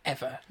 Don't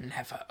ever,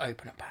 never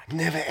open a package.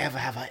 Never ever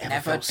have I ever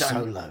Never felt so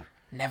don't. low.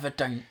 Never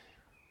don't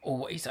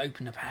always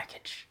open a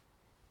package.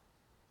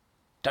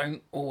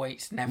 Don't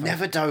always never.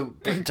 Never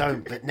don't,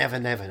 but never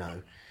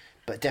no.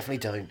 But definitely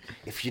don't.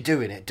 If you're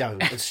doing it, don't.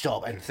 And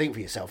stop and think for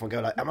yourself and go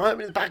like, am I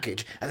opening the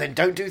package? And then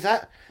don't do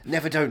that.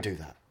 Never don't do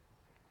that.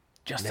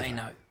 Just say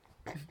no.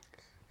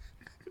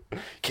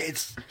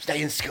 Kids,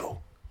 stay in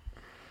school.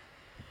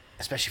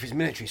 Especially if it's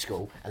military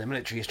school and the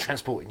military is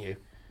transporting you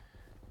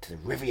to the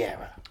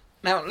Riviera.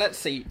 Now, let's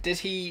see. Did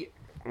he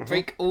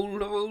break all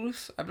the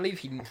rules? I believe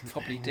he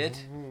probably did.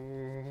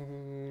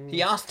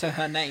 He asked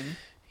her name,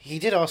 He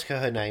did ask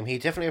her name. He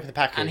definitely opened the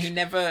package. and he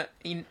never...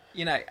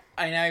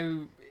 I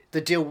know...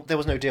 The deal, there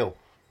was no deal.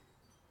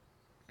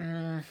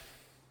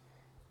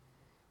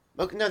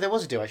 Oh, no, there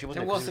was a deal actually,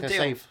 wasn't There it? was 'Cause a he was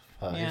deal. going to save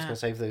her. He was Yeah. going to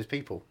save those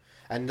people.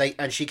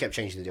 And she kept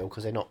changing the deal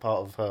because they're not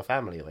part of her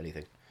family or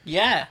anything.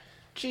 Yeah.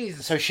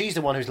 Jesus. So she's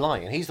the one who's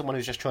lying, and he's the one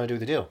who's just trying to do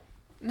the deal.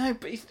 No,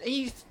 but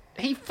he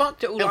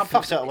fucked it all He up.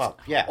 fucked it all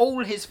up, yeah.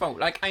 All his fault.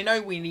 Like, I know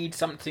we need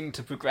something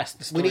to progress the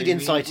We story. need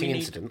inciting we need-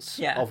 incidents,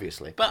 yeah,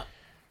 obviously. But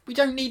we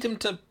don't need him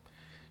to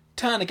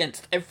turn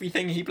against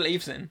everything he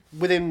believes in.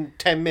 Within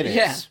 10 minutes,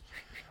 Yeah.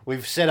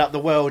 we've set up the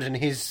world and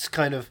his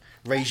kind of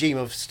regime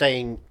of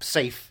staying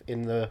safe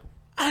in the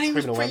And he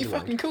was criminal pretty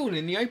underworld. fucking cool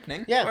in the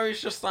opening. Yeah. Where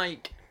he's just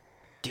like,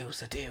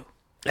 deal's a deal.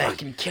 Hey. I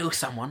can kill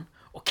someone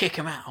or kick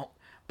him out,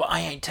 but I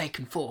ain't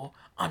taking 4,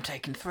 I'm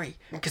taking 3.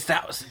 Because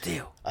that was the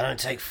deal. I don't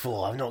take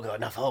 4, I've not got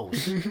enough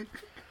holes.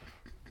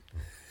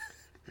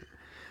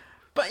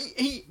 But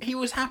he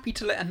was happy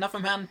to let another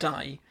man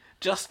die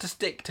just to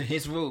stick to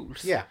his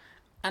rules. Yeah.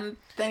 And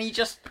then he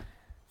just,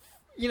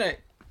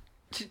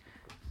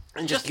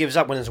 And just gives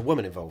up when there's a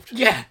woman involved.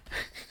 yeah.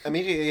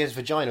 Immediately his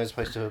vagina as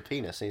opposed to her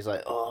penis, and he's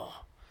like,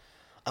 oh,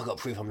 I've got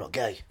to prove I'm not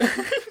gay.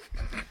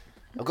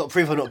 I've got to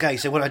prove I'm not gay,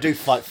 so when I do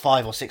fight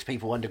 5 or 6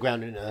 people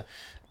underground in a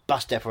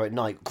bus depot at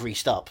night,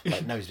 greased up,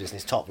 like nose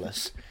business,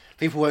 topless,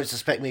 people won't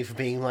suspect me for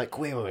being, like,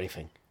 queer or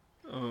anything.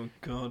 Oh,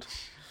 God.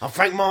 I'm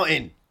Frank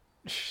Martin.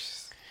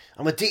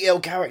 I'm a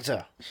DL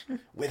character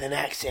with an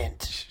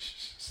accent.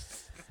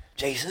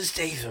 Jason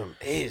Statham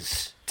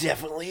is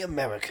definitely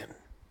American.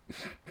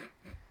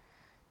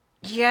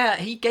 Yeah,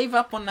 he gave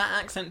up on that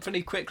accent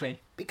pretty quickly.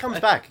 He comes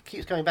back. He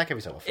keeps going back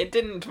every so often. It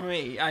didn't to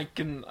me. I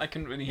couldn't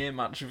really hear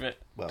much of it.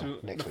 Well, to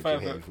next the week you'll further-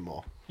 hear even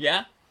more.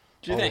 Yeah?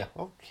 Do you think?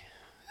 Yeah. Oh,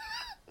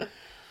 yeah.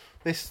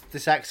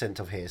 This accent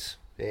of his,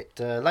 it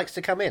likes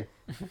to come in.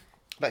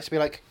 Likes to be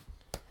like,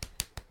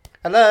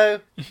 hello,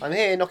 I'm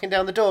here knocking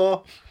down the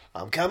door.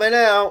 I'm coming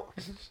out.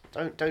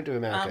 Don't do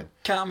American.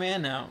 Come here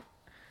now.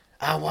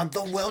 I want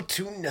the world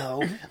to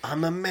know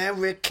I'm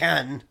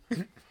American.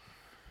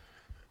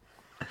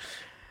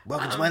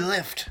 Welcome to my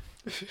lift.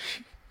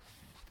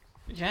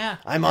 Yeah.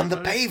 I'm on the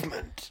He had a lift.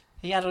 pavement.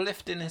 He had a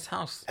lift in his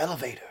house.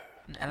 Elevator.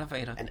 An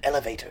elevator. An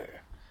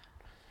elevator.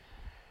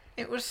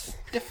 It was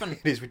different. In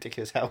his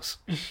ridiculous house.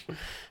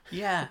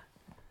 Yeah.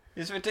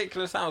 This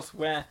ridiculous house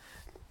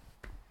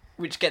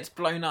which gets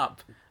blown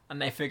up,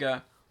 and they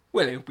figure,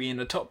 well, it'll be in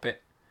the top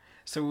bit.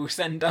 So we'll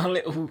send our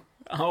little...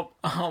 Our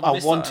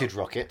missile. wanted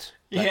rocket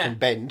that Yeah. can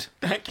bend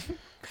Like,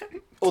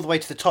 all the way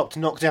to the top to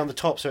knock down the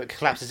top so it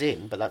collapses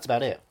in, but that's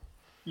about it.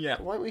 yeah.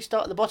 Why don't we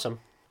start at the bottom?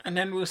 And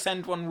then we'll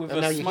send one with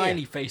And now a you're smiley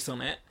here. face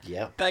on it.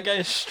 Yeah. That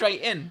goes straight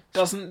in.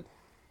 Doesn't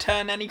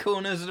turn any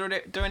corners or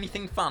do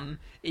anything fun,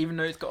 even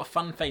though it's got a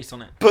fun face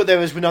on it. But there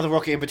is another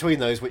rocket in between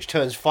those which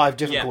turns 5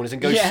 different corners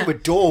and goes through a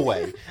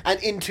doorway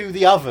and into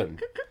the oven.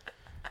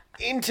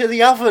 Into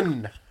the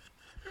oven!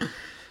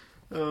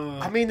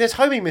 I mean, there's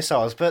homing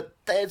missiles, but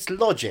there's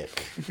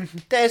logic.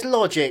 There's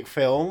logic,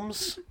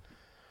 films.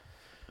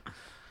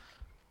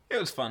 It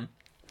was fun.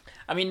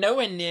 I mean,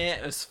 nowhere near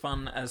as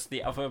fun as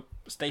the other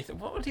Statham.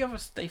 What were the other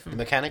Statham?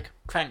 Mechanic?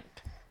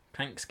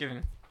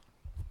 Thanksgiving.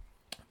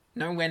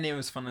 Nowhere near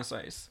as fun as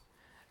those.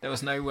 There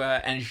was no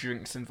energy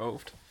drinks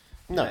involved.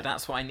 No.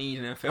 That's what I need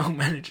in a film,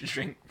 energy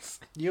drinks.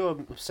 You're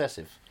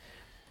obsessive.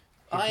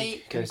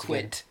 I can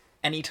quit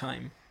any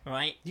time,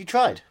 right? You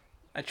tried.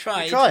 I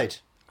tried. You tried.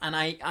 And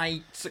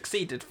I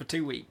succeeded for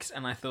 2 weeks,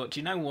 and I thought,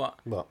 you know what?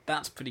 What?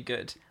 That's pretty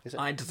good. Is it?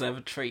 I deserve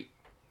a treat.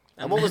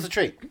 And what was the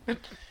treat? It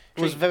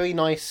was a very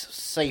nice,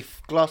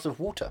 safe glass of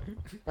water,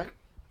 right?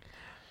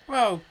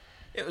 Well,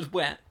 it was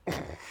wet.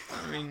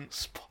 I mean,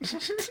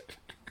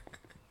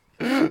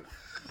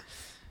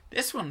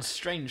 this one's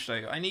strange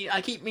though.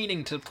 I keep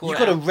meaning to pour. You it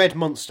got a out. red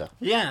monster.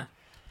 Yeah.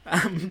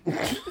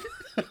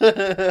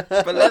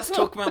 But let's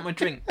talk about my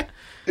drink.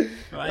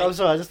 Right? I'm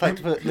sorry, I just like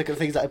to look at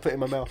things that I put in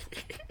my mouth.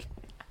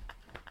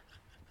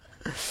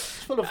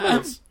 It's full of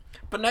fluids.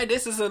 But no,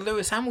 this is a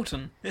Lewis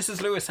Hamilton. This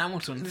is Lewis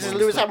Hamilton. This is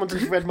Lewis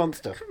Hamilton's red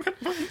monster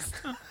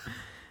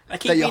I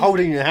keep that you're meaning-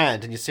 holding in your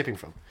hand and you're sipping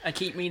from. I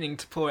keep meaning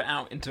to pour it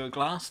out into a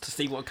glass to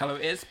see what colour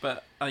it is,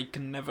 but I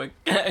can never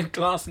get a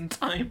glass in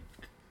time.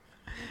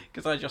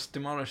 Because I just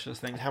demolish this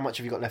thing. How much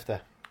have you got left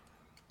there?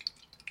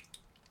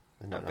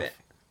 Not A enough. bit.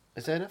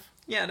 Is there enough?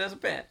 Yeah, there's a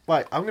bit.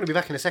 Right, I'm going to be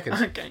back in a second.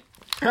 Okay.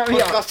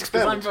 Hurry up, Podcast 'cause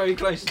experiment. I'm very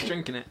close to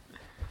drinking it.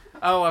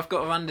 Oh, I've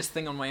got to run this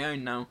thing on my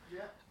own now.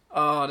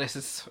 Oh, this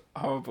is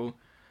horrible.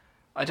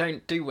 I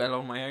don't do well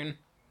on my own.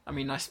 I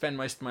mean, I spend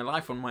most of my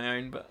life on my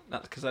own, but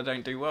that's because I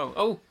don't do well.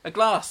 Oh, a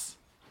glass!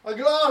 A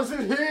glass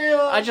is here!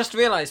 I just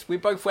realised we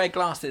both wear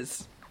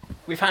glasses.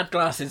 We've had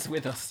glasses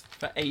with us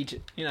for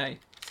ages,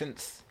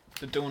 since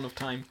the dawn of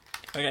time.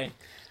 Okay.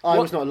 I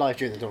What- was not alive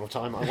during the dawn of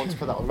time. I want to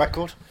put that on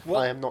record. What-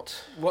 I am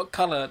not. What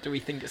colour do we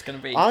think it's going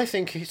to be? I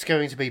think it's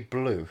going to be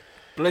blue.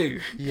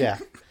 Blue. Yeah.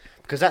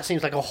 Because that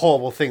seems like a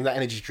horrible thing that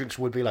energy drinks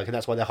would be like, and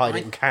that's why they're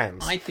hiding it in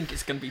cans. I think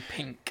it's going to be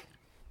pink.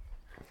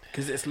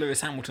 Because it's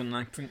Lewis Hamilton, and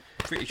I'm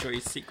pretty sure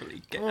he's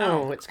secretly getting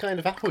Oh, out. it's kind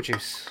of apple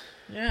juice.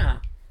 Yeah.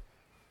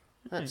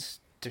 That's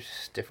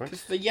different.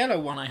 It's the yellow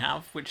one I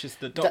have, which is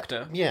the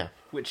Doctor, Yeah.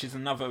 which is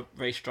another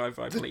race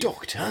driver, I The believe.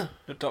 Doctor?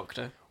 The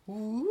Doctor.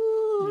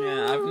 Ooh.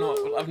 Yeah,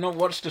 I've not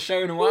watched the show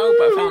in a while,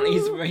 but apparently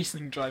he's a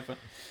racing driver.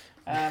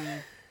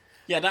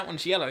 Yeah, that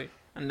one's yellow,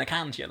 and the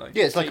can's yellow.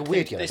 Yeah, it's like you a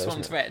weird think yellow, This isn't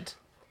one's it? red.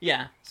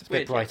 Yeah, it's a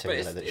bit brighter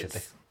yellow than it should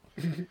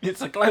be.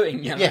 It's a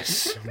glowing yellow.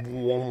 Yes.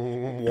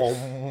 Wom,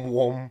 wom,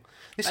 wom.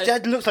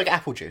 That looks like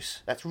apple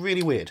juice. That's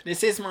really weird.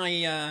 This is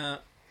my.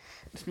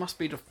 This must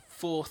be the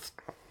 4th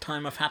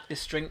time I've had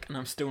this drink, and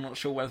I'm still not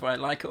sure whether I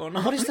like it or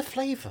not. What is the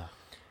flavour?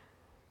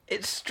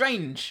 It's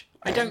strange.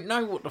 I don't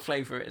know what the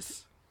flavour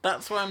is.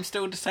 That's why I'm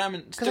still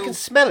determined. Because I can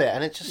smell it,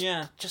 and it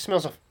Yeah. just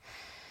smells of.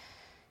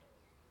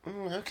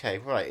 Okay,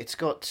 right. It's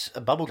got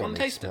a bubblegum Wanna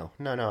taste it? smell.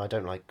 No, I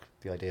don't like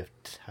the idea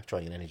of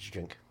trying an energy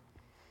drink.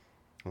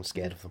 I'm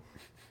scared of them.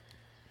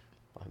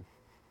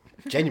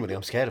 Genuinely,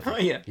 I'm scared of them. Oh,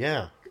 yeah?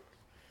 Yeah.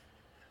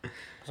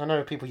 Because I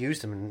know people use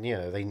them, and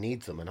they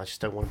need them, and I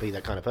just don't want to be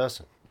that kind of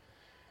person.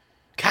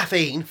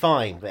 Caffeine,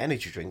 fine, but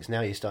energy drinks.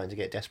 Now you're starting to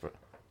get desperate.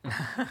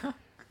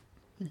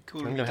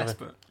 Cool I'm and going to have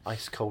desperate. an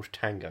ice cold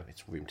tango.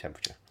 It's room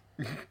temperature.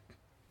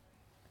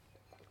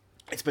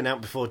 It's been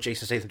out before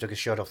Jason Statham took his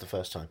shirt off the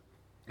first time.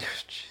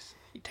 Jeez.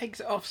 He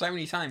takes it off so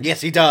many times. Yes,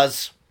 he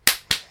does.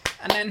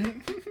 And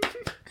then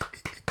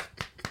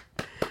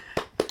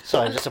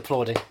Sorry, I'm just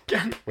applauding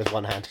with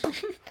one hand.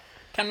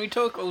 can we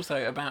talk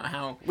also about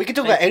how We can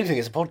talk they- about anything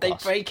as a They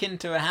podcast. break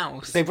into a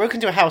house They broke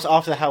into a house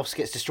after the house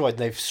gets destroyed, and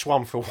they've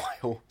swum for a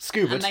while.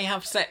 Scuba. and they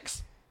have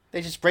sex.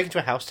 They just break into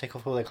a house, take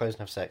off all their clothes, and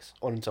have sex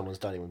on someone's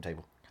dining room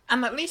table.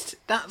 And at least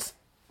that's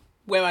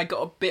where I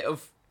got a bit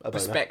of boner.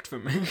 respect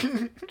from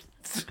him.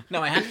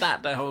 No, I had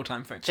that the whole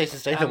time. Folks. Jason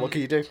Statham, what can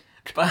you do?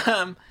 But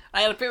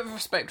I had a bit of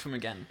respect from him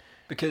again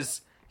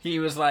because he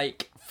was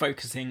like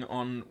focusing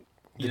on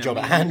The job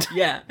at hand.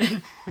 Yeah,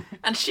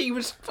 and she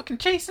was fucking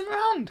chasing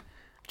around.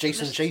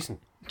 Jason. Jason.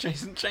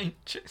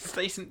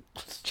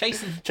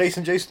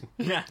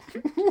 Yeah.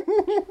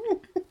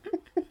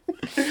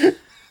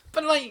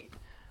 But like,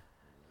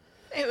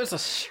 it was a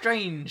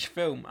strange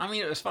film. I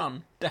mean, it was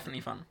fun,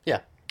 definitely fun. Yeah.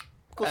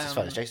 Of course it's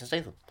fun, it's Jason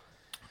Statham.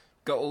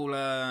 Got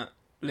all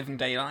Living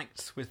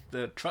Daylights with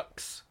the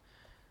trucks.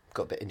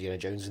 Got a bit Indiana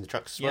Jones in the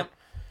trucks as well. Yep.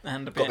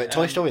 And a Got a bit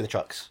Toy Story in the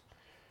trucks.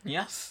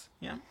 Yes,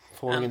 yeah.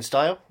 Falling in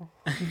style.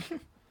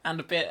 And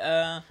a bit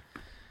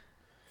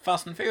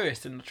Fast and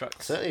Furious in the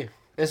trucks. Certainly.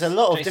 There's a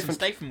lot of Jason different...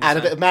 Statham was And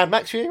a there. bit of Mad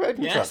Max Fury Road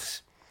in the Yes.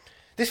 trucks.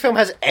 This film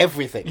has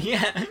everything.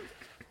 Yeah.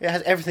 It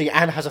has everything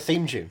and has a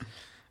theme tune.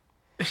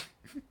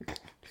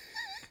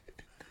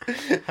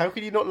 How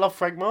can you not love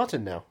Frank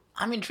Martin now?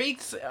 I'm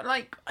intrigued.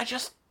 Like,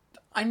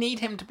 I need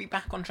him to be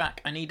back on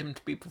track. I need him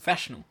to be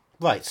professional.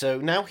 Right, so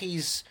now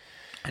he's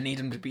I need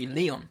him to be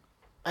Leon.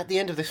 At the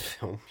end of this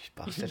film, you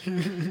bastard.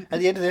 At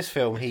the end of this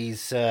film,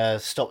 he's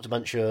stopped a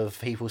bunch of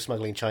people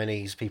smuggling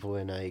Chinese people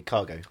in a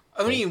cargo.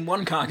 Only in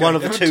one cargo. One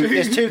of the There two. were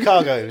There's two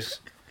cargoes.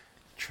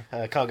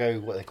 Cargo,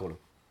 what do they call them?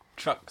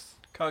 trucks.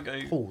 Cargo.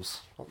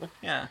 Halls, aren't they?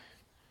 Yeah.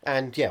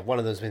 And yeah, one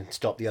of them's been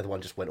stopped. The other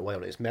one just went away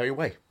on its merry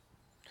way.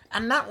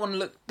 And that one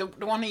looked... The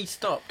one he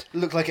stopped.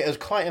 Looked like it was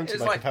quite empty It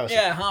was by like, comparison.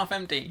 yeah, half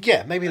empty.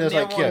 Yeah, maybe And there's the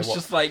like, other yeah, one's what,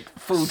 just like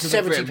full to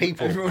 70 the brim.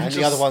 people, Everyone's and the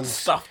just other one's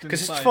stuffed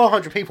because it's inside.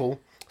 400 people.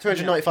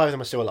 395 of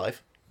them are still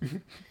alive,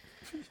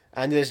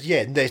 and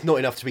there's not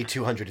enough to be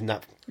 200 in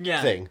that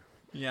thing.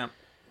 Yeah.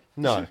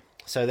 No,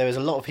 so there is a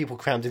lot of people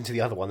crammed into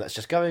the other one that's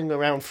just going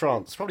around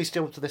France, probably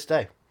still to this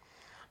day.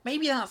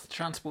 Maybe that's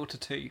Transporter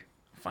 2.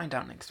 Find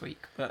out next week.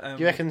 But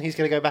You reckon he's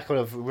going to go back on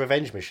a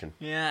revenge mission?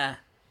 Yeah.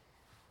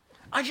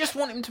 I just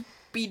want him to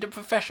be the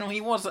professional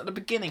he was at the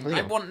beginning. Yeah.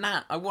 I want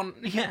that. I want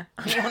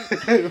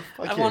Fuck you.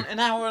 want an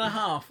hour and a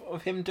half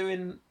of him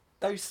doing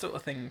those sort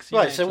of things. you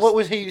Right. know, So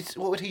just-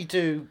 what would he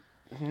do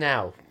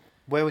now?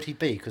 Where would he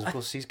be? Because of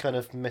course he's kind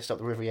of messed up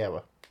the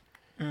Riviera.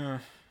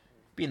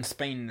 be in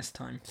Spain this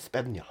time.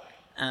 Spain.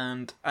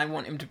 And I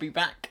want him to be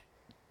back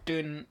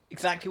doing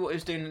exactly what he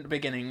was doing at the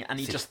beginning, and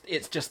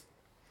it's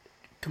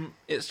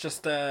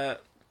just a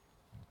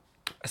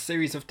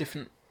series of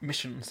different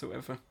missions or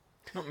whatever.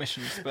 Not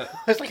missions, but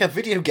It's like a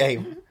video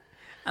game.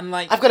 and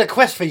like I've got a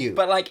quest for you.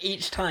 but like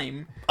each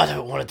time I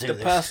don't want to do the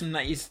this. person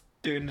that he's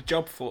doing the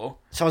job for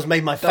Someone's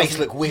made my face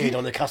doesn't- look weird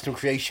on the custom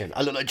creation.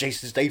 I look like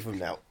Jason Statham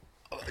now.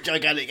 I've got a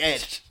gigantic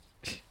head.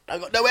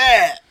 I've got no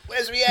hair.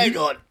 Where's my hair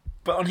gone?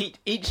 but on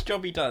each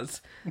job he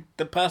does,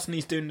 the person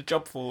he's doing the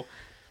job for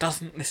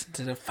doesn't listen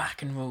to the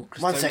fucking rules.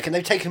 One second,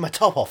 they've taken my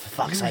top off, for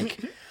fuck's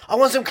sake. I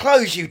want some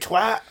clothes, you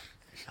twat.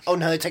 Oh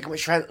no, they've taken my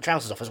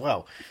trousers off as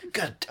well.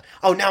 Good.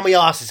 Oh, now my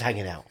arse is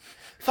hanging out.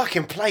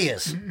 Fucking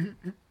players.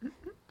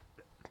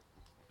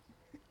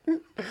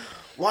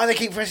 Why do they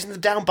keep pressing the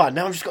down button?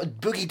 Now I've just got to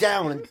boogie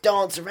down and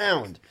dance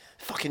around.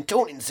 Fucking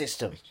taunting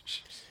system.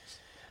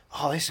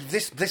 Oh,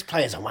 this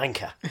player's a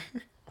wanker.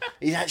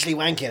 He's actually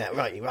wanking it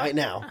right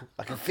now.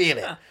 I can feel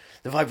it.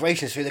 The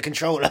vibrations through the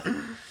controller.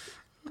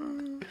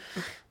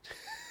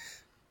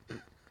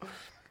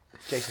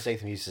 Jason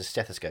Statham uses a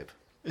stethoscope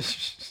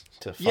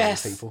to find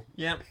people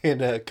Yeah.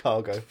 in a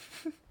cargo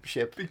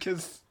ship.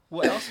 Because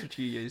what else would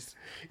you use?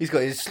 He's got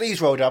his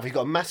sleeves rolled up, he's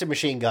got a massive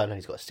machine gun, and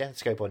he's got a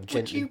stethoscope on, Would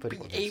gently you putting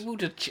be it on his... able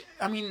to?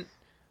 I mean,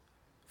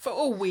 for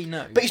all we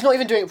know, But he's not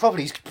even doing it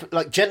properly. He's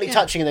like gently Yeah.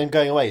 touching and then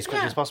going away as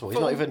quickly Yeah, as possible. He's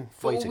for not all- even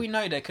For all waiting. we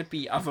know, there could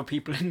be other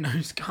people in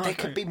those cargo. There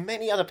could be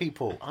many other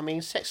people. I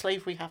mean, sex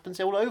slavery happens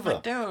all over.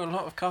 Like, there are a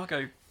lot of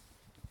cargo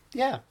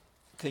Yeah.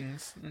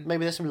 things. And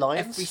Maybe there's some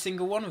lions. every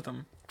single one of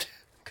them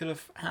could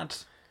have had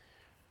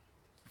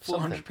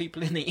 400 Something.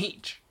 people in it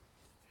each.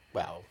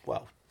 Well,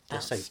 let's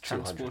That's say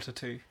 200. Transporter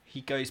 2.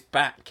 He goes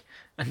back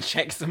and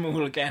checks them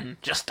all again,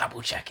 just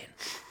double checking.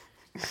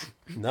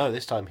 No,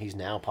 this time he's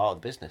now part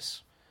of the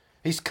business.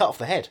 He's cut off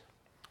the head.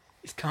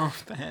 He's cut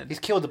off the head. He's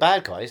killed the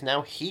bad guys.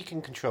 Now he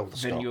can control the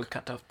Then stock. you'll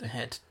cut off the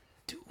head.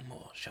 2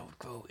 more shall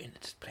grow in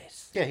its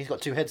place. Yeah, he's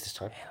got 2 heads this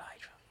time. Hail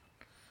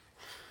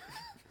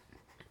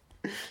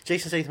Hydra.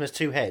 Jason Statham has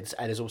 2 heads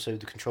and is also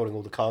controlling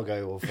all the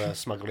cargo of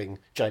smuggling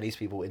Chinese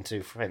people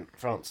into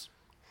France.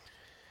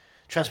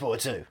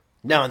 Transporter 2.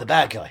 Now I'm the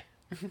bad guy.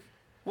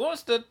 What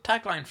was the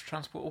tagline for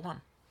Transporter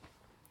 1?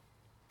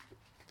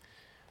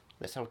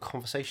 Let's have a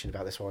conversation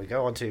about this while we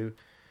go on to...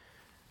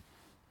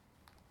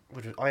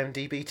 Would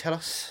IMDb tell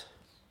us?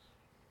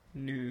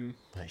 No.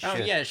 It Oh,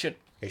 should. yeah, it should.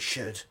 It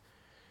should.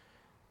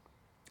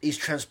 He's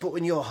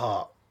transporting your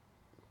heart.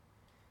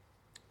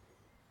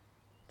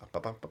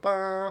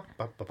 Ba-ba-ba-ba,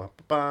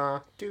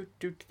 ba-ba-ba-ba, do.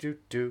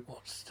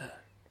 What's...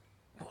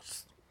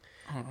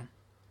 Hold on.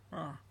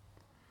 Oh.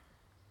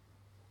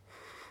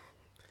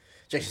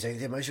 Jason Statham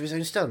did most of his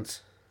own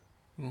stunts.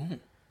 Ooh.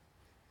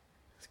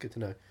 It's good to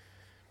know.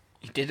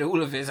 He did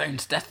all of his own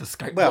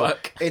stethoscope Well,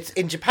 work. it's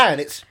in Japan.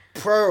 It's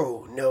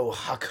pro no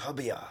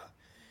hakabiya.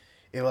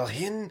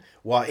 Iwahin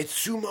wa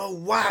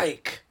itsumo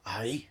waik.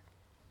 Aye.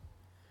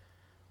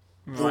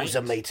 Rules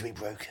are made to be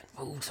broken.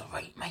 Rules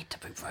are made to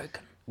be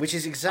broken. Which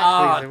is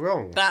exactly the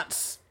wrong.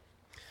 That's...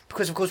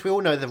 Because, of course, we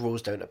all know the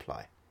rules don't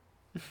apply.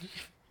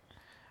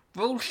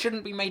 Rules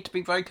shouldn't be made to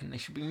be broken. They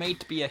should be made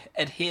to be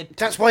adhered to.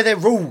 That's why they're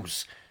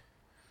rules.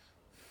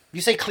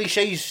 You say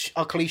cliches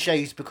are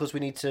cliches because we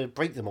need to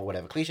break them or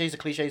whatever. Cliches are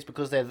cliches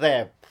because they're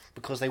there,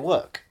 because they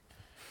work.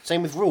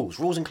 Same with rules.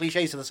 Rules and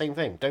cliches are the same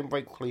thing. Don't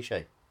break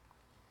cliche.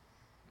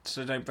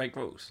 So don't break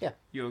rules? Yeah.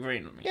 You're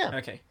agreeing with me? Yeah.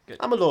 Okay, good.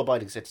 I'm a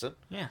law-abiding citizen.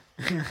 Yeah.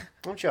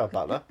 I'm Gerard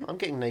Butler. I'm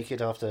getting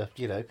naked after,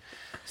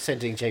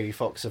 sending Jamie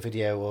Foxx a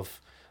video of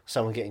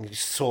someone getting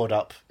sawed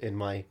up in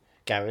my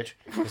garage.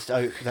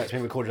 That's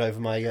been recorded over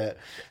my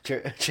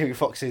Jamie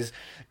Foxx's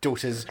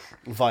daughter's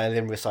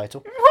violin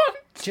recital. What?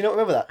 Do you not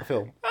remember that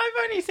film? I've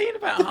only seen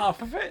about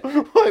half of it.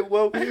 Right,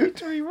 well, I need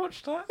to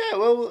rewatch that. yeah,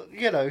 well,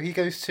 he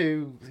goes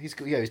to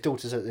his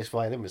daughter's at this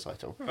violin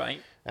recital,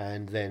 Right.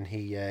 and then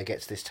he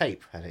gets this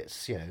tape, and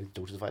it's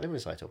daughter's violin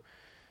recital.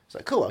 It's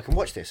like, cool, I can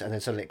watch this. And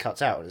then suddenly it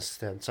cuts out, and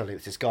suddenly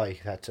it's this guy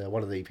who had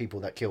one of the people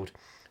that killed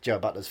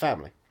Gerard Butler's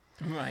family.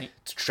 Right.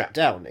 It's trapped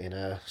down in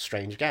a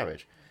strange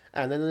garage.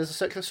 And then there's a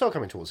circular saw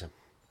coming towards him.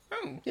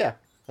 Oh. Yeah.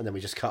 And then we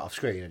just cut off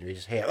screen, and we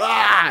just hear,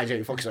 ah! And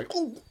Jamie Foxx is like,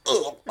 oh,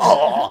 oh,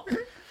 oh.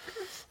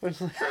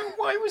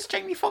 Why was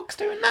Jamie Foxx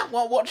doing that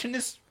while watching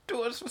his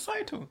daughter's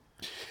recital?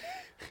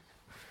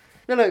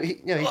 No,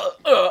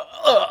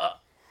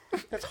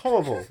 that's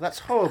horrible. That's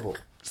horrible.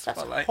 That's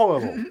Spotlight.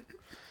 horrible.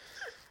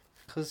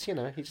 Because, he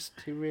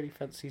really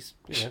fancies,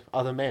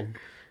 other men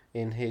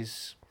in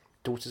his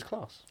daughter's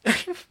class.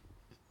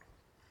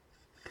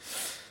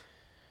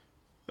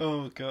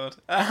 Oh, God.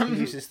 He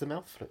uses the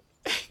mouth flip.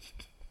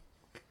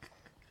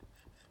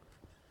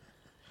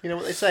 You know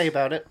what they say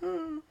about it?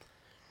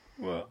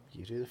 What?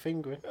 You do the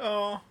fingering.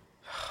 Oh,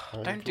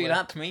 don't do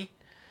that to me.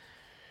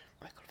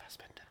 Michael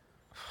Fassbender.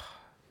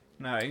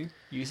 No,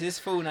 use his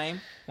full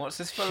name. What's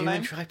his full Human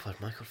name? tripod,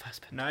 Michael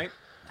Fassbender. No,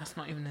 that's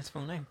not even his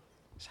full name.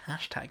 It's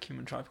hashtag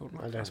human tripod.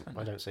 I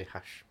don't say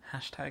hash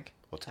Hashtag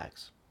or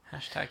tags.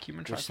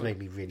 human Which tripod. made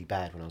me really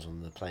bad when I was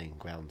on the playing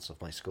grounds of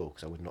my school,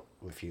 because I would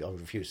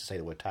refuse to say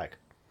the word tag.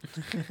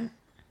 And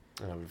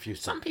I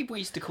refused to. Some people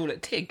used to call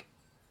it Tig.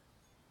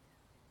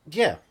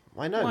 Yeah,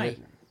 I know. Why?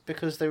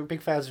 Because they were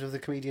big fans of the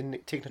comedian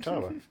Tig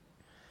Notaro.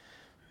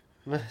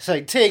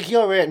 Say, Tig,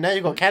 you're it. Now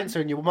you've got cancer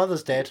and your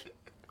mother's dead.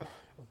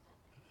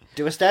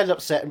 Do a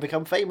stand-up set and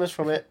become famous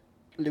from it.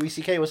 Louis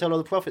C.K. will sell all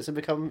the profits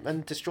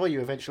and destroy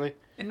you eventually.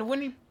 In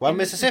the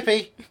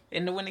Mississippi.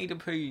 In the Winnie the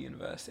Pooh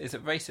universe, is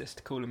it racist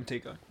to call him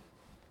Tigger?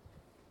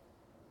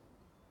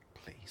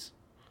 Please.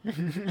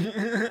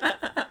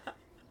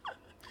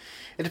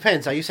 It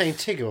depends. Are you saying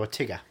Tigger or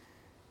Tigger?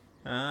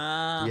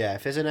 Ah. Yeah,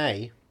 if there's an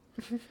A,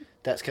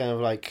 that's kind of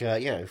like,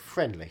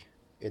 friendly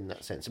in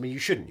that sense. I mean, you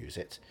shouldn't use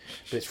it,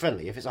 but it's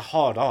friendly. If it's a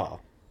hard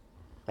R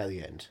at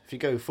the end, if you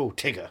go full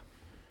Tigger,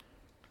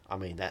 I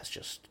mean, that's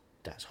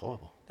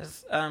horrible.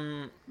 There's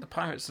the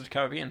Pirates of the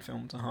Caribbean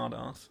films are hard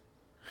ass.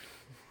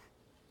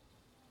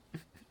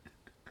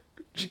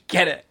 Did you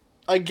get it?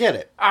 I get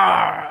it.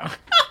 Ah.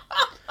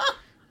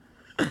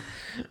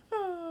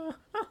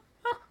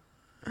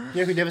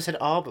 You know who never said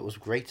R but was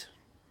great?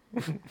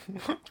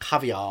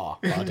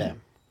 Javier Bardem.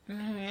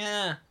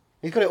 Yeah.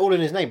 He's got it all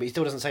in his name, but he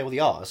still doesn't say all the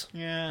R's.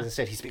 Yeah. And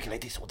instead, he's speaking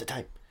like this all the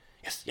time.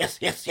 Yes, yes,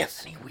 yes,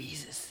 yes. And he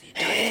wheezes the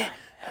entire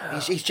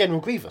time. He's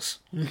General Grievous.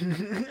 Where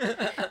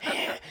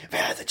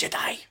are the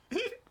Jedi?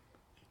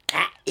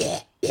 Yeah.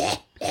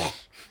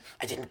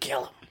 I didn't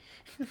kill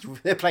him.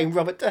 They're playing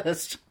Robert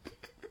Durst.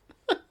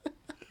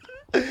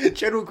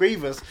 General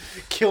Grievous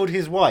killed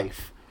his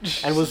wife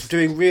and was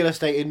doing real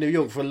estate in New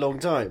York for a long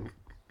time.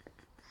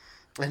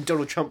 And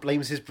Donald Trump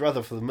blames his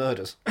brother for the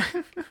murders.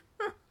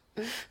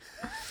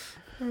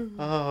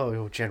 Oh,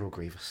 you're General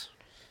Grievous.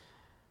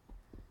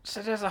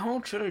 So there's a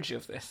whole trilogy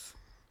of this.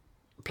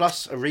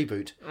 Plus a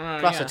reboot.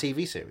 Plus a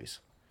TV series.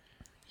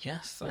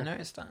 Yes, I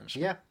noticed that.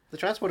 Actually. Yeah, the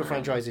Transporter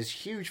franchise is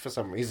huge for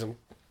some reason.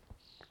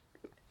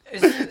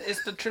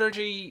 Is the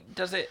trilogy?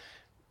 Does it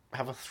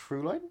have a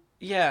through line?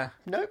 Yeah.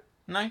 No.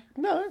 No.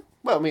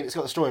 Well, I mean, it's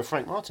got the story of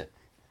Frank Martin.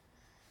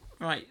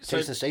 Right. So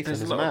Jason Statham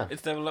is a man.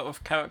 Is there a lot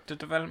of character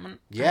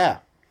development? Yeah.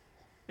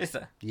 Is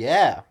there?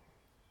 Yeah.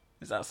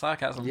 Is that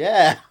sarcasm?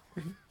 Yeah.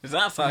 Is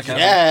that sarcasm?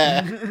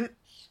 Yeah.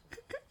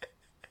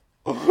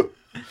 Oh.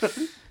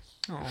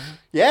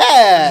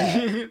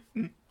 Yeah.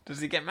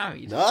 Does he get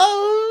married? No.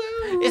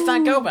 Is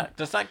that girl back?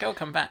 Does that girl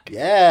come back?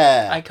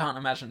 Yeah. I can't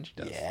imagine she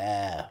does.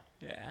 Yeah.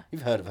 Yeah.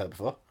 You've heard of her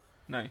before.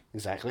 No.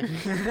 Exactly.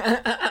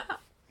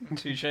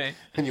 Touche.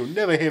 And you'll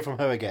never hear from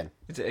her again.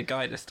 Is it a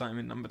guy this time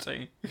in number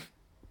 2?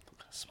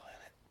 Smile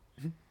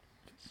it.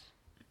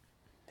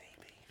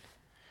 Maybe.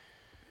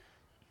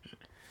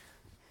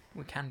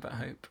 We can but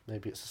hope.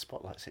 Maybe it's a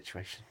spotlight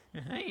situation.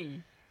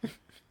 Hey.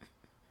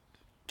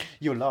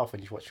 You'll laugh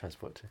when you watch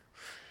Transporter 2.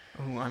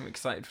 Oh, I'm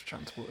excited for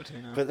Transporter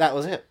 2 now. But that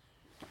was it.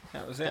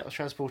 That was it. That was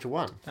Transporter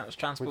 1. That was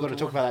Transporter We've got to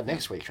talk 1. about that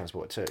next week,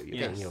 Transporter 2. You're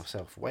getting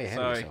yourself way ahead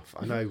of yourself.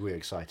 I know we're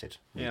excited.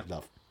 We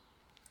love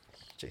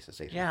Jason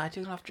Statham. Yeah, I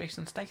do love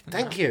Jason Statham.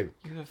 Thank you.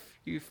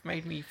 You've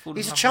made me fall in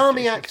He's a love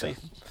charming with actor.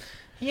 Jason Statham.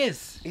 He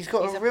is. He's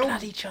got a real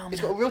bloody charming He's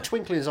got a real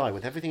twinkle in his eye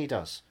with everything he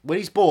does. When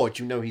he's bored,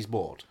 you know he's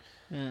bored.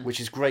 Which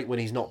is great when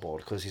he's not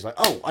bored, because he's like,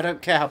 oh, I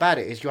don't care how bad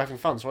it is, you're having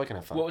fun, so I can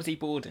have fun. What was he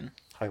bored in?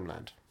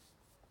 Homeland.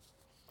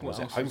 What was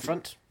it? else was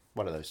Homefront?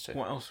 One of those two.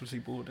 What else was he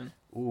bored in?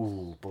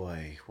 Ooh,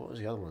 boy. What was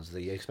the other ones?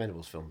 The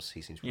Expendables films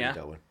he seems really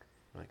dull in.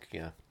 Like,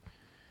 yeah.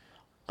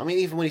 I mean,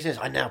 even when he says,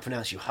 I now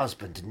pronounce you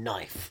husband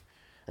knife,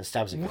 and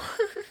stabs him.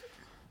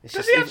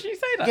 Does he actually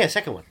say that? Yeah,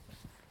 second one.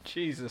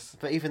 Jesus.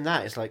 But even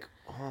that is like,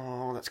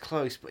 oh, that's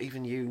close, but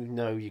even you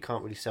know you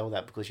can't really sell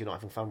that because you're not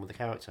having fun with the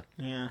character.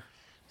 Yeah.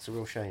 It's a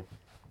real shame.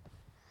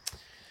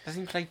 Does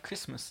he play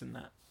Christmas in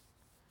that?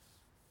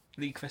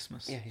 Lee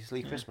Christmas. Yeah, he's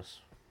Lee Christmas.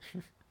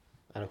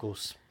 And of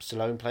course,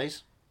 Stallone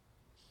plays.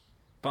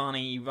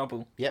 Barney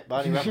Rubble. Yep,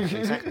 Barney Rubble,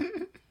 exactly.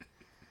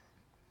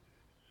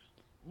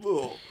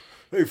 Oh,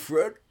 hey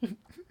Fred.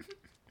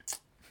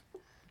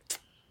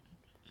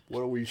 Why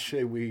don't we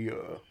say we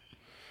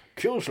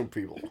Kill some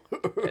people.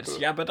 It's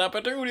Yabba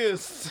Dabba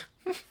Doodles.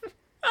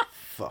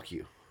 Fuck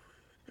you.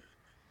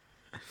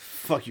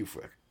 Fuck you,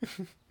 Frick.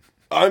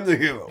 I'm the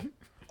hero.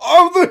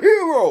 I'm the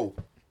hero!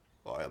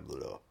 I am the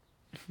law.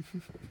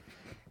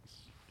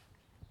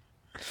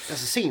 That's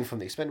a scene from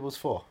The Expendables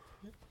 4.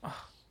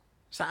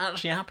 Is that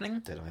actually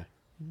happening? Don't know.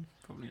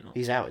 Probably not.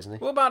 He's out, isn't he?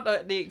 What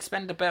about the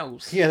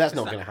Expendables? Yeah, that's Is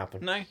not that- going to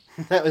happen. No?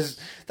 That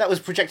was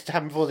projected to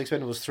happen before The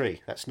Expendables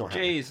 3. That's not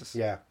happening. Jesus.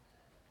 Yeah.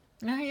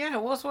 No, yeah,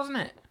 it was, wasn't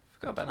it?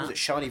 Forgot about Was that. it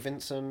Charlie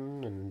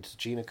Vincent and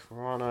Gina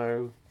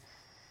Carano?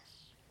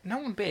 No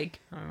one big,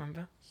 I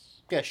remember.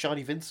 Yeah,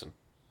 Charlie Vincent.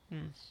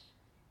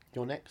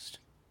 You're next.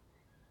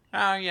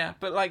 Oh, yeah,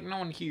 but, like, no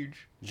one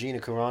huge. Gina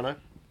Carano.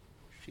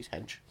 She's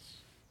hench.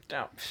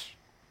 Oh,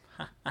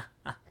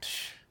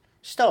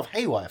 Star of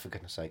Haywire, for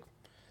goodness sake.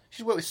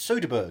 She's worked with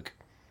Soderbergh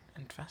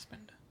and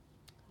Fassbender.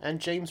 and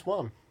James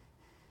Wan.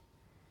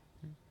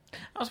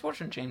 I was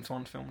watching a James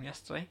Wan film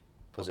yesterday.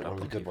 Was it Popped one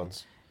up of the on good TV.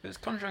 ones? It was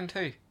Conjuring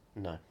 2.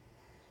 No.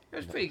 It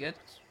was pretty good.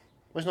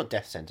 Well, it's not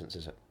Death Sentence,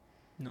 is it?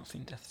 Not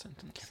seen Death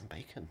Sentence. Kevin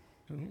Bacon.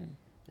 Ooh.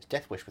 It's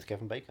Death Wish with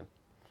Kevin Bacon.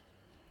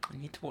 I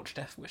need to watch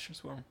Death Wish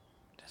as well.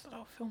 There's a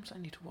lot of films I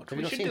need to watch. Have you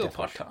We not should seen do a Death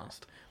Wish? podcast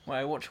where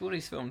I watch all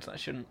these films that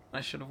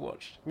I should have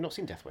watched. Have you not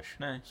seen Death Wish?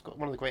 No. It's got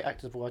one of the great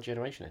actors of our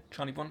generation in.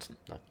 Charlie Bronson.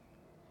 No.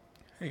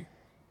 Who?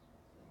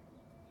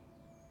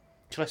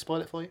 Shall I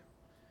spoil it for you?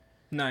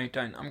 No,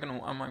 don't.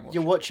 I might watch.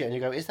 You'll watch it and you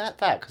go, is that?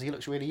 Because he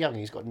looks really young and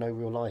he's got no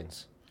real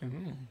lines.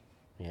 Ooh,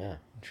 Yeah.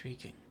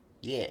 intriguing.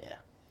 Yeah.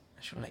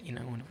 I shall let you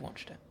know when I've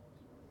watched it.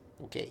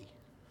 Okay.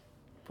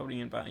 Probably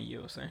in about a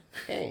year or so.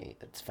 Hey,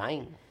 that's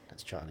fine.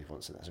 That's Charlie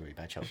Bronson. That's a really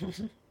bad Charlie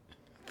Bronson.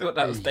 Thought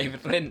that was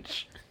David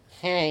Lynch.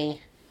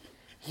 Hey,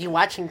 you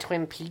watching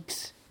Twin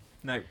Peaks?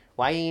 No,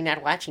 Why are you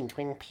not watching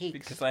Twin Peaks?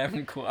 because I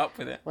haven't caught up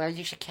with it. Well,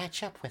 you should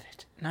catch up with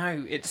it.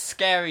 No, it's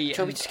scary Do you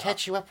want me and to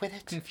catch you up with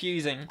it?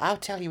 confusing. I'll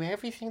tell you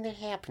everything that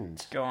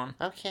happened. Go on.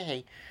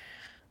 Okay.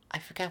 I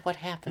forgot what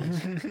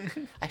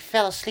happened. I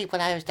fell asleep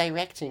when I was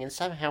directing, and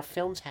somehow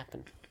films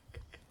happen.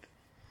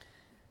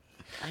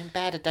 I'm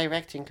bad at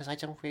directing because I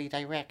don't really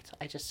direct.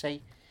 I just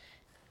say,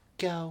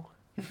 go.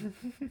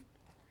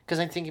 Because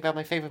I'm thinking about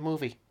my favourite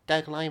movie,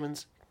 Doug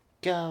Liman's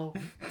Go.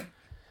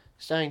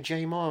 Starring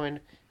Jay Moore and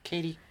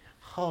Katie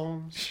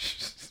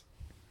Holmes.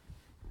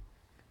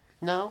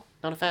 No?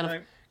 Not a fan No,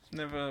 of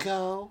never,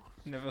 Go?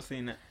 never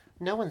seen it.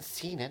 No one's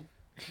seen it.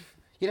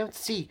 You don't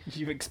see.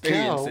 You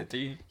experience Go. it, do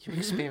you? You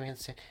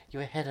experience it.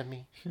 You're ahead of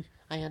me.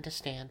 I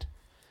understand.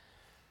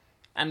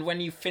 And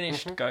when you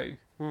finished Go,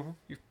 Mhm.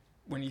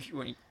 when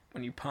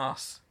you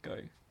pass Go,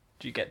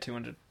 do you get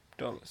 $200?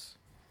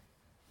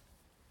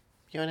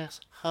 You're an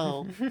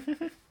asshole.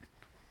 That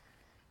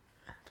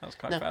was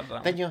quite No, bad.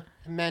 That then one. you're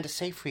Amanda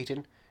Seyfried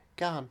and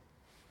gone.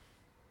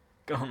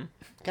 Gone.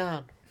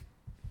 Gone. Do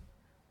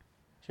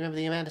you remember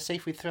the Amanda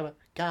Seyfried thriller?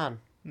 Gone.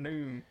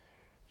 No.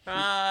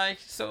 I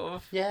sort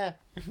of. Yeah.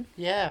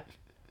 Yeah.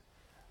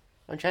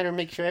 I'm trying to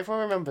make sure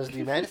everyone remembers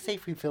the Amanda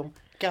Seyfried film,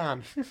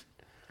 Gone.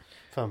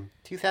 From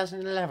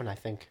 2011, I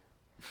think.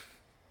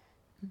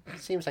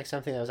 Seems like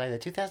something that was either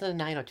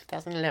 2009 or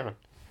 2011.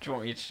 Do you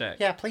want me to check?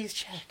 Yeah, please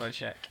check. Shall I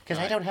check? Because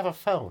I Right. don't have a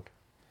phone.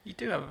 You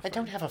do have a phone. I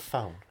don't have a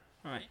phone.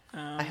 Right.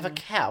 I have a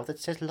cow that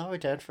says Laura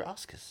Dern for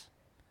Oscars.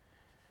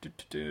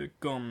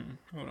 Gone.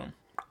 Hold on.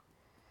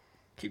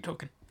 Keep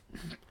talking.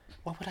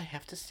 What would I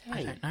have to say?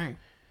 I don't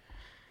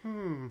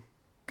know.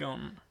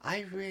 Gone.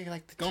 I really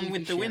like the Gone TV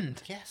with the show.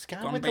 Wind. Yes,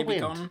 Gone, Gone, with baby,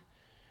 the Wind. gone.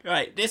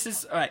 Right, this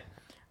is... Right.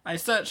 I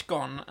searched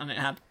Gone, and it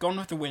had Gone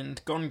with the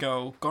Wind, Gone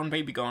Girl, Gone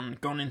Baby Gone,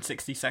 Gone in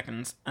 60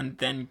 Seconds, and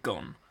then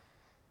Gone.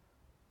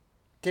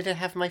 Did it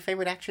have my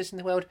favourite actress in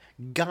the world,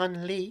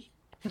 Gone Lee?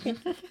 Your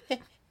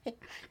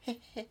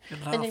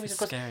Her name laugh is, is of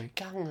course, scary.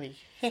 Gone Lee.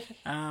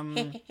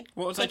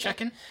 What was I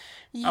checking?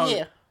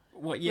 Yeah.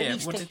 What year?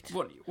 Release What,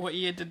 date. what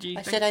year did you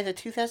I think? said either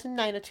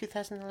 2009 or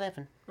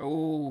 2011.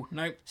 Oh,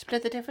 no.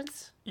 Split the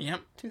difference?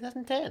 Yep.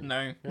 2010.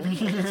 No.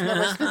 It's not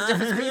much split the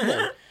difference mean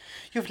then.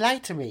 You've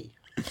lied to me.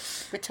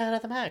 Return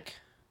of the Mac.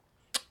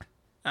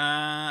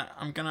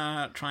 I'm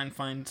gonna try and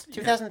find...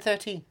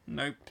 2013.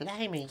 Nope.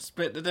 Blimey.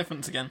 Split the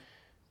difference again.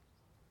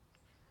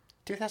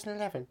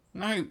 2011.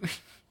 No.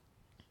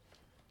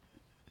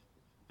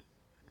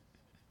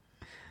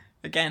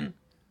 Again.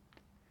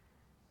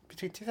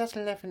 Between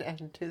 2011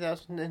 and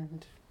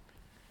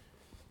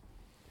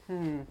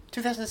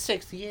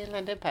 2006, the year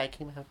Land Empire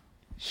came out.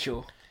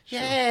 Sure.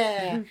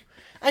 Yeah!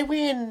 I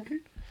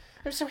win!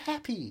 I'm so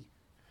happy.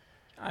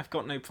 I've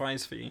got no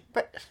prize for you.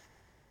 But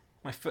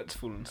My foot's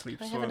fallen asleep.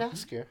 I so have an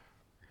Oscar.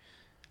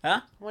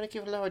 Huh? I want to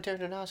give Laura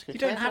Dern an Oscar. You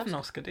Can I don't have an an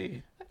Oscar, do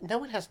you? No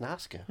one has an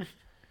Oscar.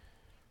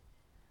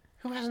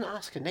 Who has an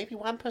Oscar? Name me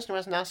one person who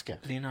has an Oscar.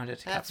 Leonardo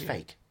DiCaprio. That's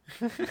fake.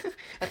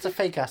 That's a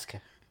fake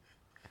Oscar.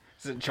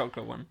 It's a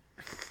chocolate one.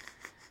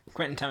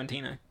 Quentin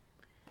Tarantino.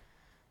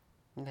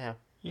 No.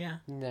 Yeah.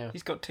 No.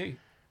 He's got 2.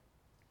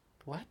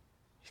 What?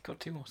 He's got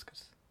 2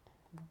 Oscars.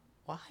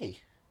 Why?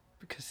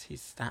 Because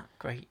he's that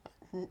great.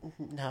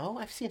 No,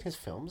 I've seen his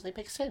films. They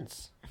make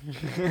sense. What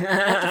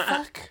the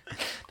fuck?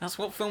 That's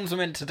what films are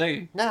meant to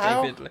do,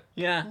 No. David.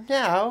 Yeah.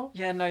 No.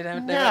 Yeah, no, they're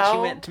No.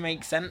 actually meant to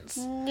make sense.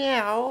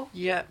 No.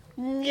 Yeah.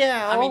 No.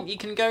 I mean, you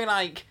can go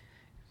like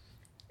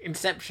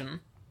Inception,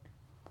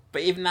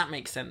 but even that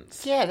makes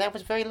sense. Yeah, that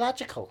was very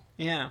logical.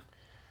 Yeah.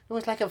 It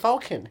was like a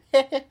Vulcan.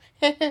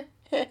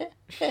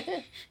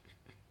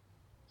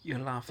 Your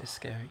laugh is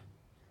scary.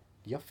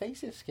 Your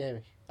face is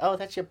scary. Oh,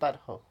 that's your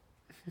butthole.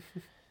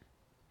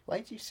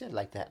 Why'd you sit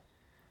like that?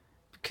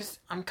 Because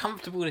I'm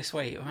comfortable this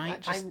way,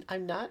 alright?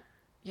 I'm not.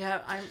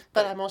 Yeah, I'm...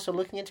 But I'm also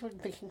looking into it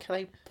and thinking, can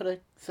I put a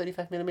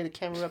 35mm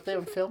camera up there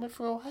and film it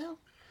for a while?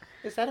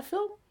 Is that a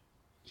film?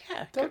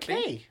 Yeah, could be.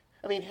 Okay.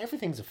 I mean,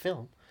 everything's a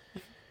film.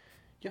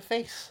 Your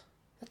face,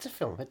 that's a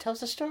film. It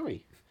tells a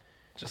story.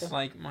 Just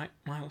like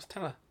Miles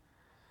Teller.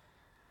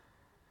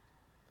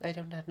 I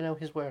do not know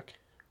his work.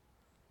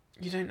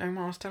 You don't know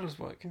Miles Teller's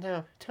work?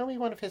 No. Tell me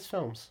one of his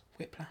films.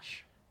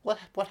 Whiplash.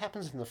 What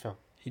happens in the film?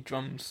 He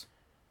drums.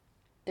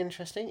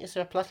 Interesting. Is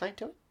there a plot line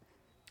to it?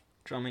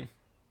 Drumming.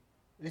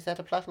 Is that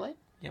a plot line?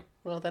 Yep.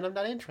 Well, then I'm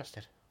not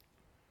interested.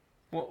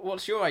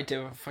 What's your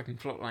idea of a fucking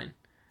plotline?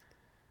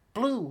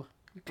 Blue.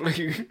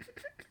 Blue.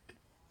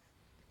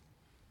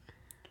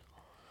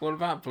 What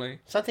about Blue?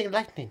 Something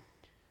lightning.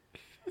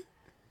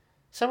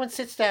 Someone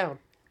sits down.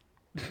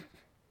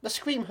 A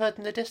scream heard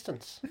in the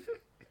distance.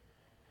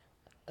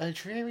 A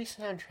dreary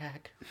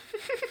soundtrack.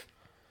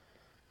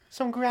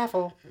 Some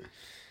gravel.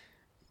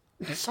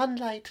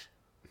 Sunlight.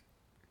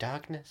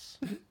 Darkness.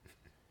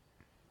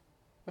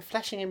 We're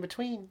flashing in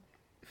between.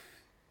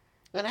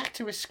 An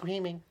actor is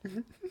screaming.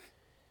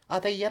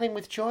 Are they yelling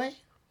with joy?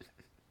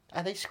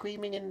 Are they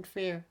screaming in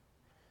fear?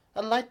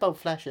 A light bulb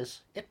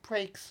flashes. It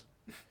breaks.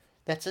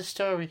 That's a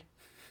story.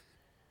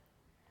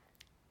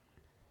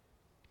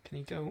 Can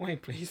you go away,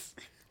 please?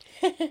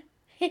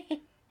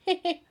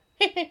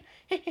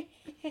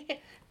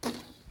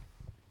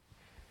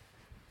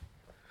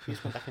 She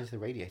just went back into the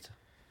radiator.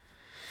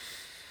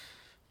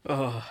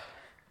 Oh,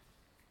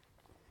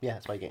 Yeah,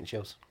 that's why you're getting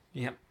chills.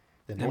 yep.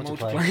 They're They're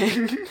multiplying.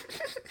 multiplying.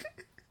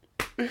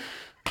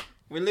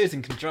 We're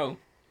losing control.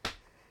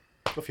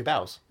 Off your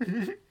bowels.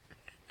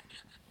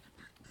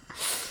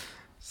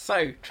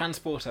 So,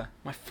 Transporter.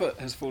 My foot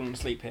has fallen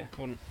asleep here.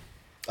 Hold on.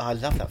 Oh, I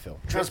love that film.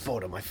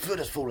 Transporter, my foot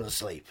has fallen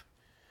asleep.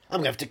 I'm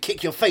going to have to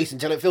kick your face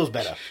until it feels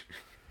better.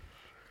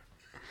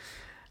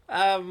 Is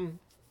There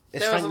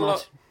was Frank a Martin,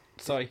 lot...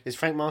 Sorry. is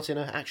Frank Martin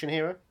an action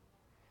hero?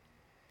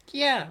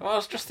 Yeah, well, I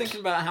was just thinking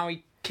about how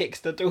he kicks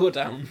the door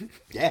down.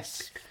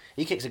 Yes.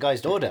 He kicks a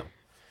guy's door down,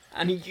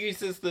 And he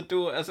uses the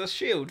door as a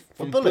shield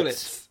from bullets.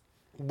 bullets.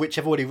 which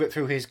have already ripped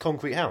through his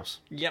concrete house.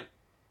 Yep.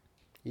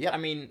 Yep. I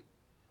mean,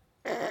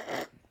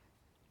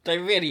 they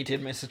really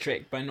did miss a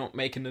trick by not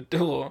making the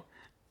door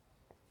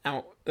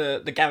out,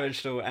 the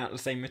garage door out of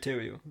the same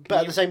material.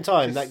 But at the same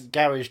time, that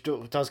garage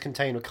door does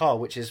contain a car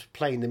which is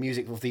playing the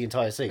music of the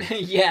entire scene.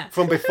 Yeah.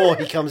 From before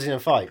he comes in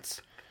and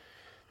fights.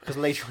 Because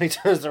later on he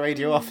turns the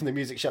radio off and the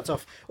music shuts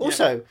off.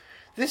 Also,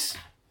 this...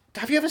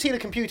 Have you ever seen a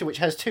computer which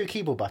has two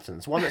keyboard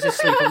buttons? One that says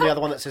sleep and the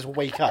other one that says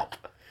wake up.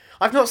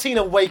 I've not seen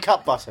a wake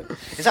up button.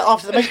 Is that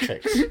after the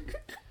Matrix?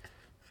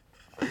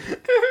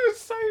 It was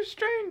so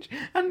strange.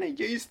 And they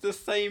used the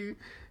same...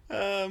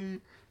 they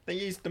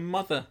used the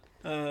mother...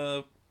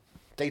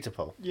 Data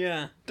pole.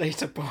 yeah,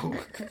 data pole.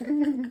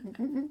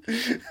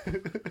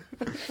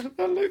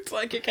 That looks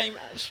like it came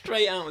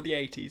straight out of the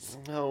 80s.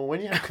 No,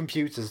 when you have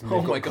computers and they've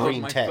Oh my got god,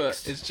 green my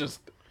text... foot is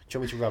just... Do you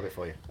want me to rub it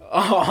for you?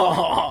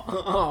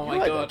 Oh my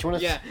right, god. do you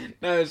wanna- Yeah,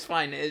 no, it's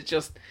fine. It's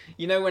just,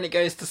 you know when it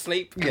goes to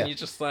sleep and Yeah. you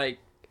just like,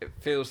 it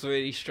feels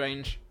really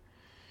strange.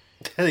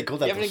 They call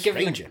that You a ever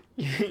given stranger.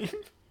 you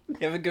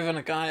ever given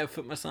a guy a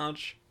foot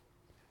massage?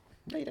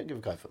 No, you don't give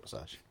a guy a foot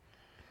massage.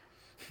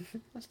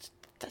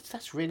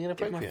 That's really Give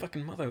my inappropriate.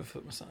 fucking mother a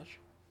foot massage.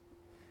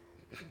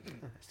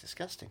 That's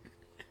disgusting.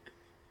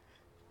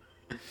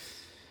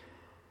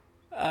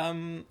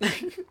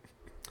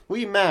 Were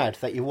you mad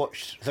that you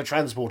watched The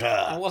Transporter?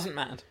 I wasn't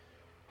mad.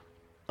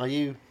 Are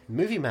you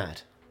movie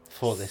mad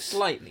for this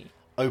Slightly.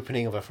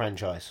 opening of a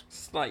franchise?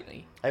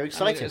 Slightly. Are you I mean,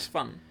 excited? it was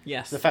fun.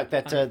 Yes. The fact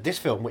that this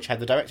film, which had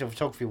the director of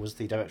photography, was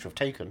the director of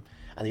Taken,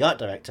 and the art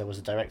director was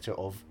the director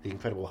of The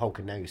Incredible Hulk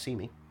and Now You See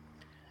Me,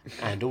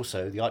 and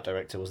also the art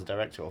director was the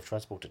director of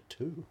Transporter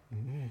 2.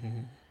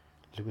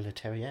 Louis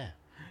Leterrier.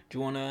 Do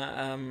you want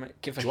to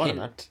give a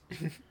Joanna hint?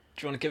 Do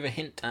you want to give a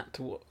hint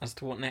as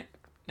to what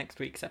next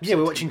week's episode? Yeah,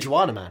 we're watching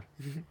Joanna Man.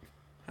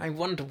 I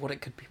wonder what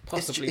it could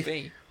possibly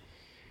be.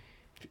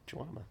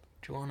 Joanna Man.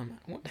 Joanna Man.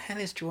 What the hell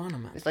is Joanna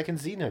Man? It's like in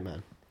Xeno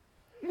Man.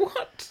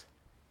 What?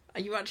 Are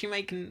you actually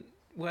making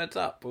words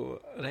up, or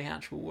are they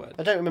actual words?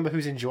 I don't remember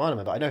who's in Joanna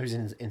Man, but I know who's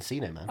in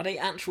Xeno Man. Are they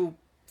actual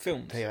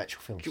films? They are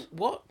actual films.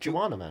 What?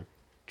 Joanna Man.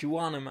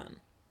 Joanna Man.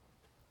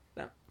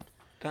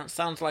 That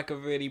sounds like a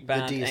really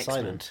bad The D is X-Men.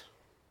 silent.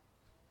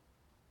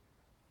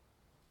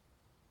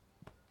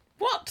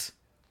 What?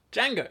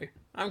 Django?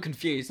 I'm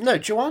confused. No,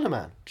 Joanna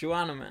Man.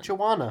 Joanna Man.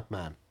 Joanna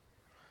Man.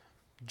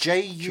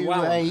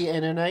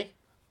 Juanna.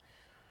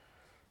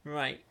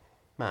 Right.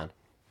 Man.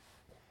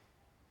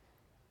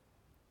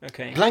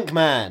 Okay. Blank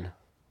Man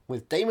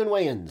with Damon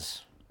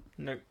Wayans.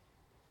 No.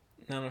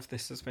 None of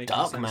this is making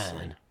Dark sense.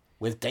 Man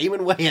with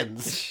Damon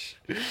Wayans.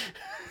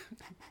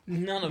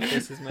 None of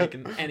this is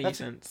making any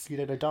sense. You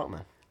don't know Dark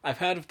Man? I've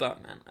heard of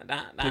Darkman.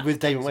 That With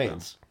Damon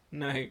rings a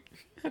bell. Wayans.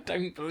 No, I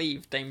don't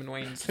believe Damon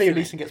Wayans. is Liam in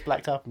it. Neeson gets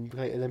blacked up and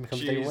then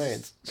becomes Damon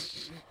Jesus.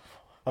 Wayans.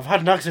 I've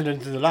had an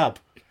accident in the lab.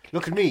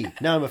 Look at me.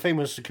 Now I'm a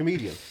famous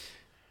comedian.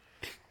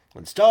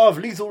 And star of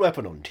Lethal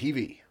Weapon on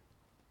TV.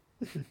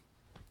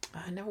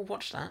 I never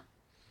watched that.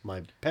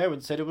 My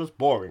parents said it was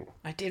boring.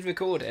 I did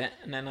record it,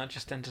 and then I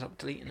just ended up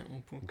deleting it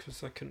all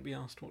because I couldn't be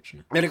asked watching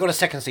it. They only got a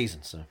second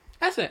season, so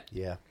That's it.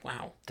 yeah.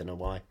 Wow. Don't know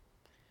why.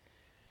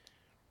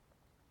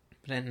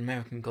 But then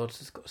American Gods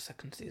has got a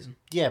second season.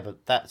 Yeah,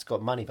 but that's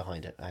got money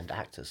behind it and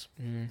actors.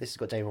 This has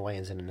got Damon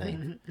Wayans in the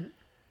name.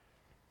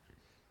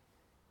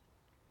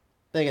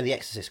 Then again, The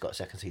Exorcist got a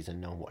second season.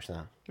 No one watched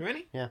that.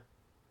 Really? Yeah,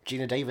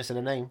 Gina Davis in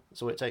a name.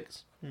 That's all it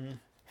takes.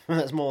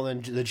 That's more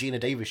than the Gina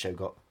Davis show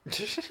got.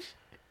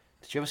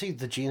 Did you ever see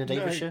the Gina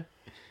Davis show?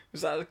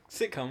 Was that a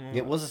sitcom? Or...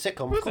 It was a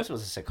sitcom. Of course, it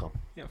was a sitcom.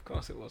 Yeah, of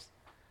course it was.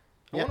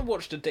 I Yeah. want to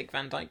watch the Dick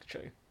Van Dyke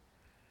show.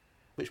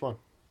 Which one?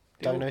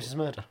 The Diagnosis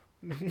Murder.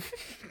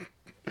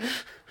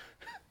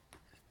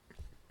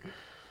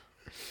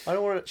 I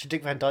don't want to watch a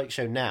Dick Van Dyke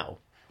show now,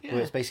 Yeah.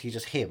 where it's basically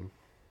just him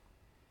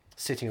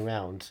sitting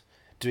around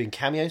doing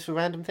cameos for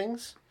random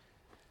things,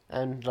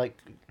 and like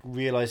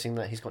realizing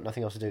that he's got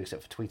nothing else to do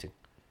except for tweeting.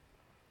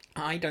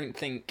 I don't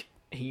think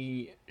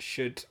he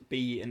should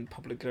be in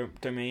public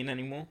domain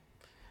anymore,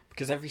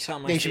 because every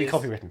time I Yeah, he see should be his-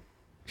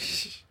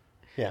 copywritten.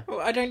 Yeah. Well,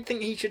 I don't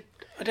think he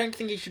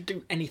should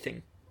do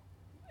anything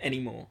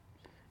anymore,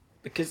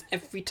 because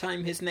every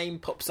time his name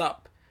pops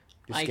up,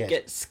 You're I scared.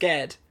 get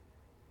scared.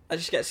 I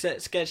just get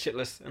scared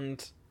shitless,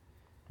 and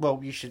Well,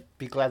 you should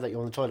be glad that you're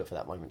on the toilet for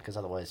that moment, because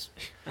otherwise,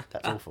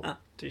 that's awful.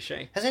 touche.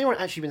 Has anyone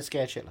actually been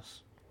scared shitless?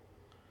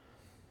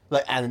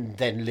 Like, and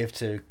then lived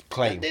to That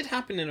claim? did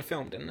happen in a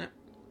film, didn't it?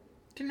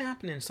 Didn't it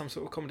happen in some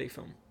sort of comedy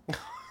film?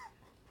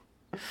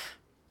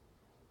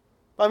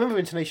 I remember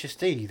in Tenacious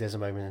D, there's a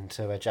moment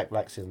where Jack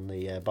Black's in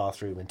the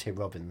bathroom and Tim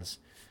Robbins,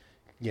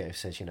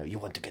 says, you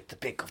want to get the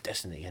pick of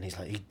destiny, and he's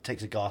like, he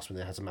takes a gasp and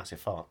then has a massive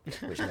fart,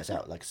 which lets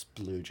out like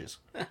splooges.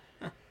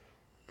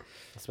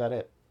 That's about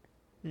it.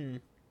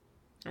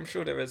 I'm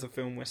sure there is a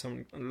film where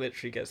someone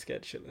literally gets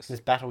scared shitless. There's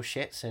battle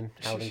shits in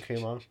Harold and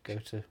Kumar Go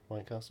to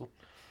White Castle.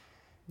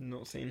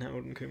 Not seen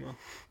Harold and Kumar.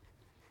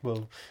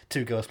 Well,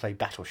 two girls play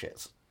battle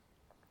shits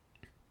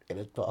in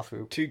a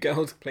bathroom. Two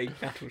girls played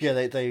battle. Yeah,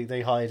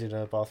 they hide in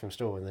a bathroom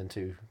stall, and then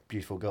two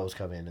beautiful girls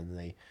come in and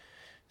they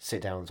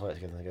sit down on the toilet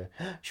together and they go,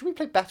 should we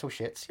play battle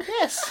shits?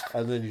 Yes!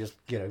 And then you just,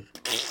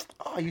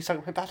 oh, you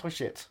sung my battle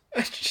shits.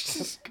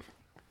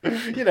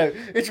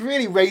 It's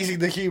really raising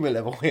the humour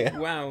level here.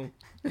 Wow.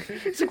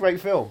 It's a great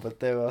film, but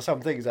there are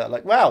some things that are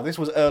like, wow, this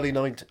was early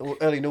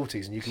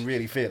noughties, and you can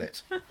really feel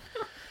it.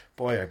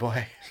 Boy, oh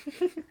boy.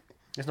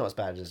 It's not as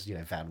bad as,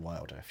 Van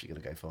Wilder, if you're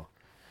going to go for.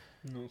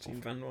 Not seen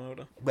Van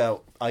Wilder.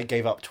 Well, I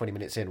gave up 20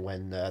 minutes in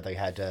when they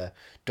had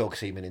dog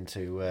semen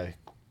into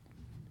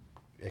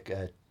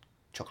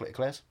chocolate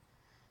eclairs.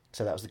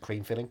 So that was the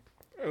cream filling.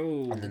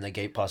 Oh. And then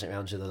they passed it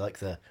around to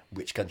the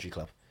Rich Country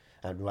Club.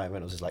 And Ryan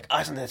Reynolds is like,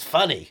 isn't this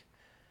funny?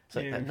 It's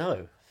like, Yeah.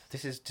 no,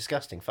 this is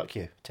disgusting. Fuck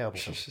you. Terrible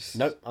film.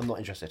 Nope, I'm not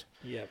interested.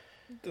 Yeah.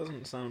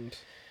 Doesn't sound...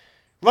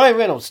 Ryan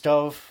Reynolds,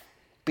 star of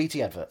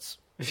BT adverts.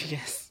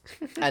 Yes.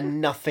 And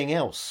nothing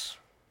else.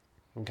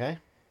 Okay?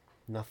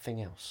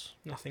 Nothing else.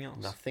 Nothing else.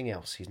 Nothing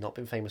else. He's not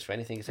been famous for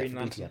anything except Green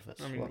for BT Lantern.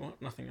 adverts. I mean, What?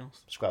 what? Nothing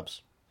else.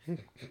 Scrubs.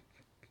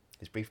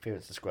 His brief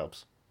appearance in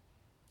Scrubs.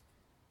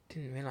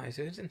 Didn't realise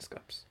it was in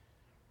Scrubs.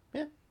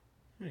 Yeah.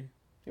 Hmm.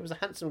 He was a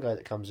handsome guy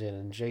that comes in,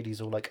 and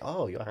JD's all like,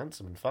 oh, you're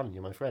handsome and fun,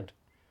 you're my friend.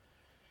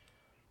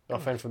 Our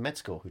friend from med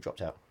school who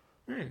dropped out.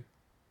 Hmm.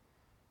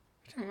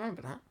 I don't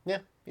remember that. Yeah,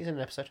 he's in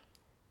an episode.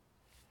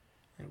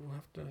 We'll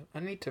have to... I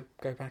need to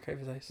go back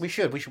over those. We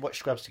should watch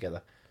Scrubs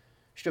together.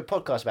 We should do a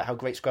podcast about how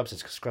great Scrubs is,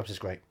 because Scrubs is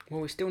great.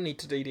 Well, we still need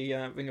to do the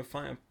Ring of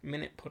Fire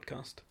Minute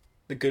podcast.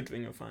 The good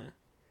Ring of Fire.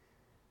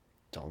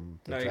 Don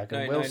the No,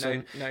 Dragon no,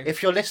 Wilson. no.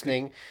 If you're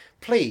listening,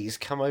 please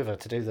come over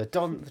to do the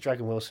Don the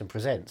Dragon Wilson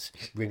presents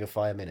Ring of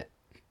Fire Minute.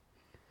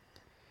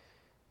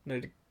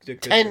 No, the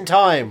good...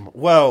 10-time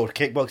world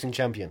kickboxing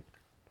champion.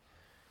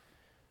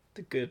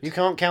 The good... You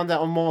can't count that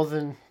on more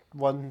than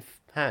one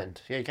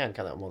hand. Yeah, you can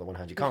count that on more than one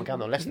hand. You can't count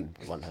that on less than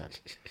one hand.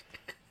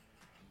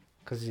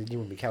 Because you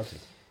wouldn't be counting.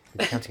 You'd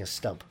be counting a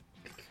stub.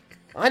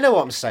 I know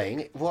what I'm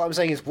saying. What I'm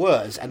saying is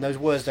words, and those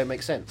words don't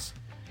make sense.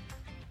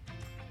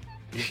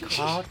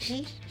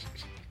 Cardi?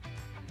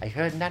 I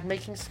heard that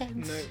making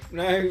sense.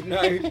 No.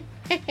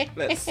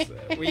 Let's...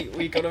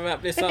 we got to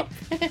wrap this up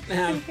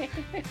now.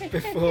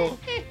 Before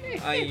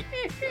I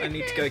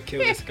need to go kill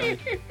this guy.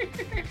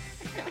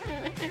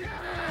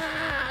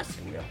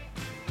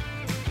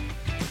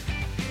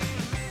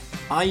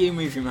 Are You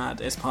Movie Mad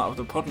is part of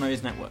the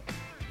Podnose Network,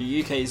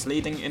 the UK's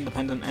leading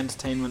independent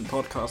entertainment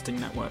podcasting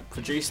network,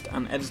 produced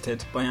and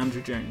edited by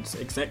Andrew Jones,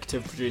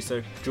 executive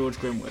producer George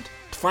Grimwood.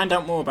 To find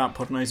out more about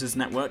Podnose's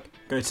network,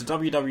 go to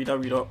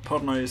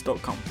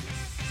www.podnose.com.